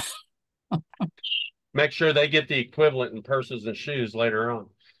 Make sure they get the equivalent in purses and shoes later on.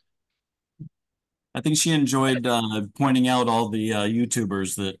 I think she enjoyed pointing out all the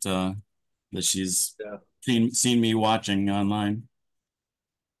YouTubers that she's seen me watching online.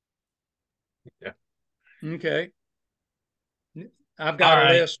 Yeah. Okay. I've got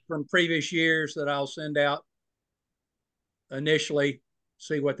a list from previous years that I'll send out initially,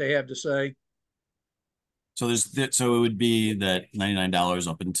 see what they have to say. So so it would be that $99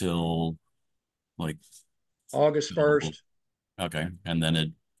 up until like August 1st. Okay, and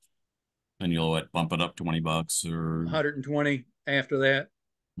then you'll bump it up $20 or 120 after that.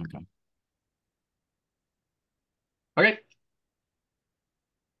 Okay. Okay.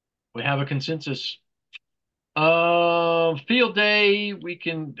 We have a consensus. Field day, we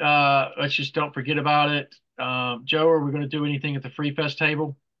can let's just don't forget about it. Joe, are we going to do anything at the Free Fest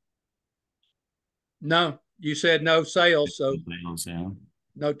table? No, you said no sales, so yeah.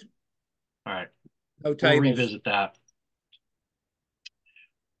 no. All right. No tables. We'll revisit that.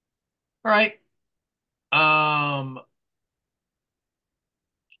 All right. I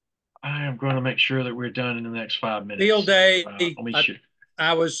am going to make sure that we're done in the next 5 minutes. Field day.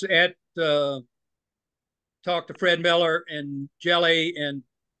 I was at talked to Fred Miller and Jelly, and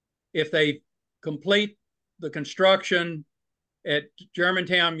if they complete the construction at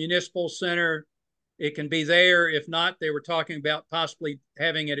Germantown Municipal Center, it can be there. If not, they were talking about possibly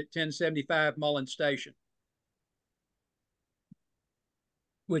having it at 1075 Mullen Station,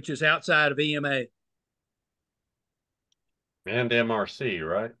 which is outside of EMA. And MRC,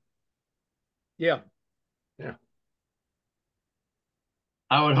 right? Yeah. Yeah.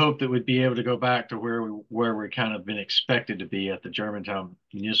 I would hope that we'd be able to go back to where we kind of been expected to be at the Germantown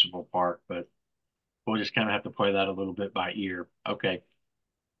Municipal Park, but we'll just kind of have to play that a little bit by ear. Okay.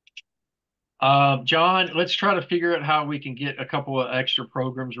 John, let's try to figure out how we can get a couple of extra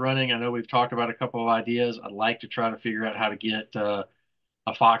programs running. I know we've talked about a couple of ideas. I'd like to try to figure out how to get a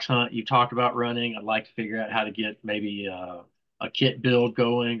fox hunt you talked about running. I'd like to figure out how to get maybe a kit build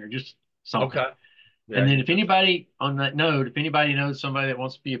going or just something. Okay. Yeah, And then if anybody on that note, if anybody knows somebody that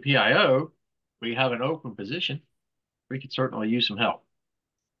wants to be a PIO, we have an open position. We could certainly use some help.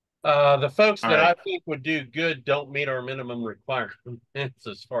 The folks All that right. I think would do good don't meet our minimum requirements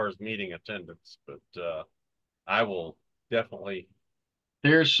as far as meeting attendance, but I will definitely.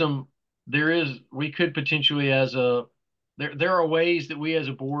 We could potentially there are ways that we as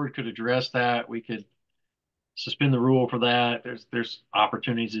a board could address that. We could suspend the rule for that. There's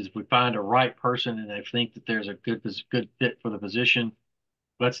opportunities if we find a right person and they think that there's a good fit for the position.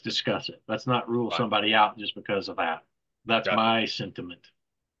 Let's discuss it. Let's not rule Right. somebody out just because of that. That's Gotcha. my sentiment.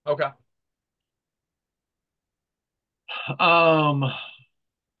 Okay. Um,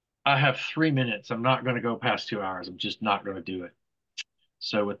 I have 3 minutes. I'm not going to go past 2 hours. I'm just not going to do it.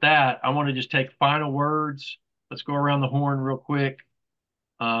 So with that, I want to just take final words. Let's go around the horn real quick.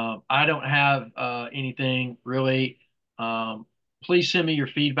 I don't have anything really. Please send me your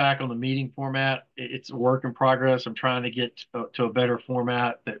feedback on the meeting format. It's a work in progress. I'm trying to get to a better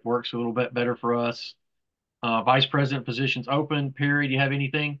format that works a little bit better for us. Vice president positions open, period. You have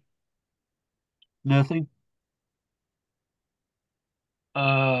anything? Nothing.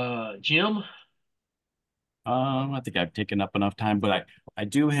 Jim? I think I've taken up enough time, but I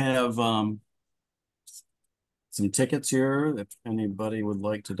do have some tickets here if anybody would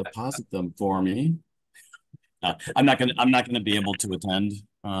like to deposit them for me. I'm not gonna be able to attend.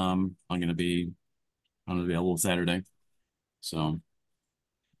 I'm gonna be unavailable Saturday. So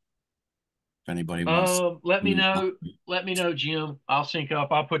if anybody wants Let me to, know. Let me know, Jim. I'll sync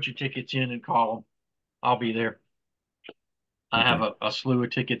up. I'll put your tickets in and call them. I'll be there. I have okay. a slew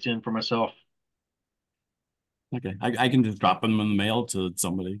of tickets in for myself. Okay. I can just drop them in the mail to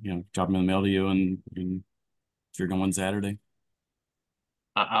somebody, drop them in the mail to you and if you're going Saturday.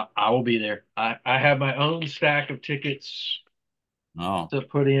 I will be there. I have my own stack of tickets Oh, to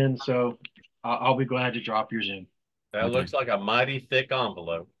put in, so I'll be glad to drop yours in. That okay. looks like a mighty thick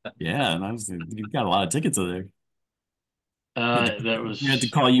envelope. Yeah, and you've got a lot of tickets in there. That We had to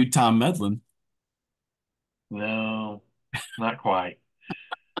was call you Tom Medlin. no, not quite.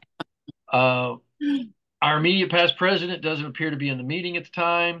 Uh, our immediate past president doesn't appear to be in the meeting at the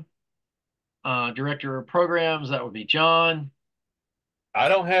time. Director of programs, that would be John. I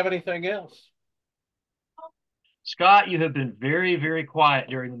don't have anything else. Scott, you have been very, very quiet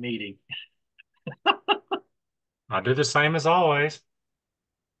during the meeting. I'll do the same as always.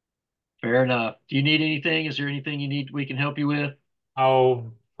 Fair enough. Do you need anything? Is there anything you need we can help you with?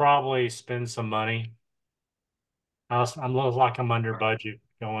 I'll probably spend some money. I'm looking like I'm under budget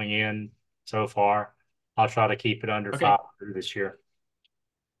going in so far. I'll try to keep it under Okay. 500 this year.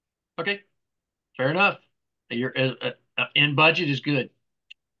 Okay. Fair enough. You're in budget is good.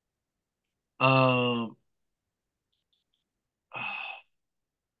 Um,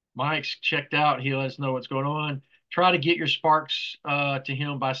 Mike's checked out. He let us know what's going on. Try to get your sparks to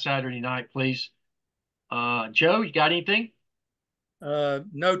him by Saturday night, please. Joe, you got anything?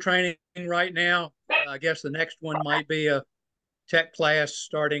 No training right now. I guess the next one might be a tech class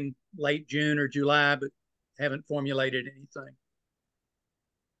starting late June or July, but haven't formulated anything.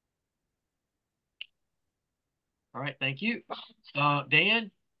 All right, thank you.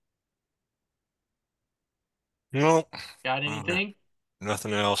 Dan, No, got anything?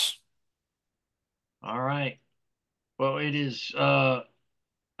 nothing else. All right. Well, it is we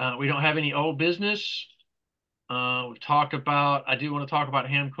don't have any old business. We've talked about, I do want to talk about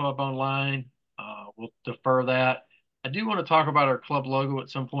Ham Club Online. We'll defer that. I do want to talk about our club logo at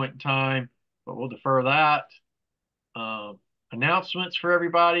some point in time, but we'll defer that. Uh, Announcements for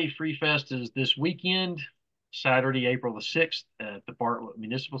everybody. Free Fest is this weekend, Saturday, April the 6th at the Bartlett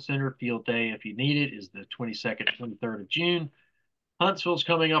Municipal Center. Field day, if you need it, is the 22nd, 23rd of June. Huntsville's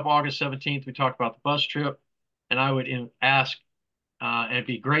coming up August 17th. We talked about the bus trip, and I would ask and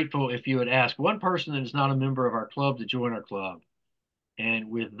be grateful if you would ask one person that is not a member of our club to join our club. And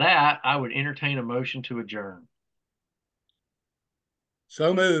with that, I would entertain a motion to adjourn.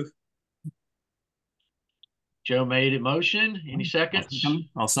 So move. Joe made a motion. Any seconds?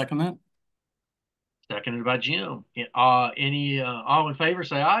 I'll second that. Seconded by Jim. All in favor,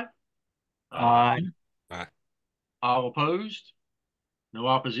 say aye. Aye. All opposed? No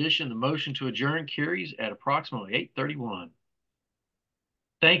opposition. The motion to adjourn carries at approximately 8:31.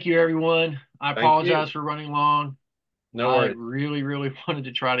 Thank you, everyone. I Thank apologize you. for running long. No I worries. really, really wanted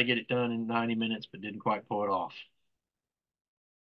to try to get it done in 90 minutes, but didn't quite pull it off.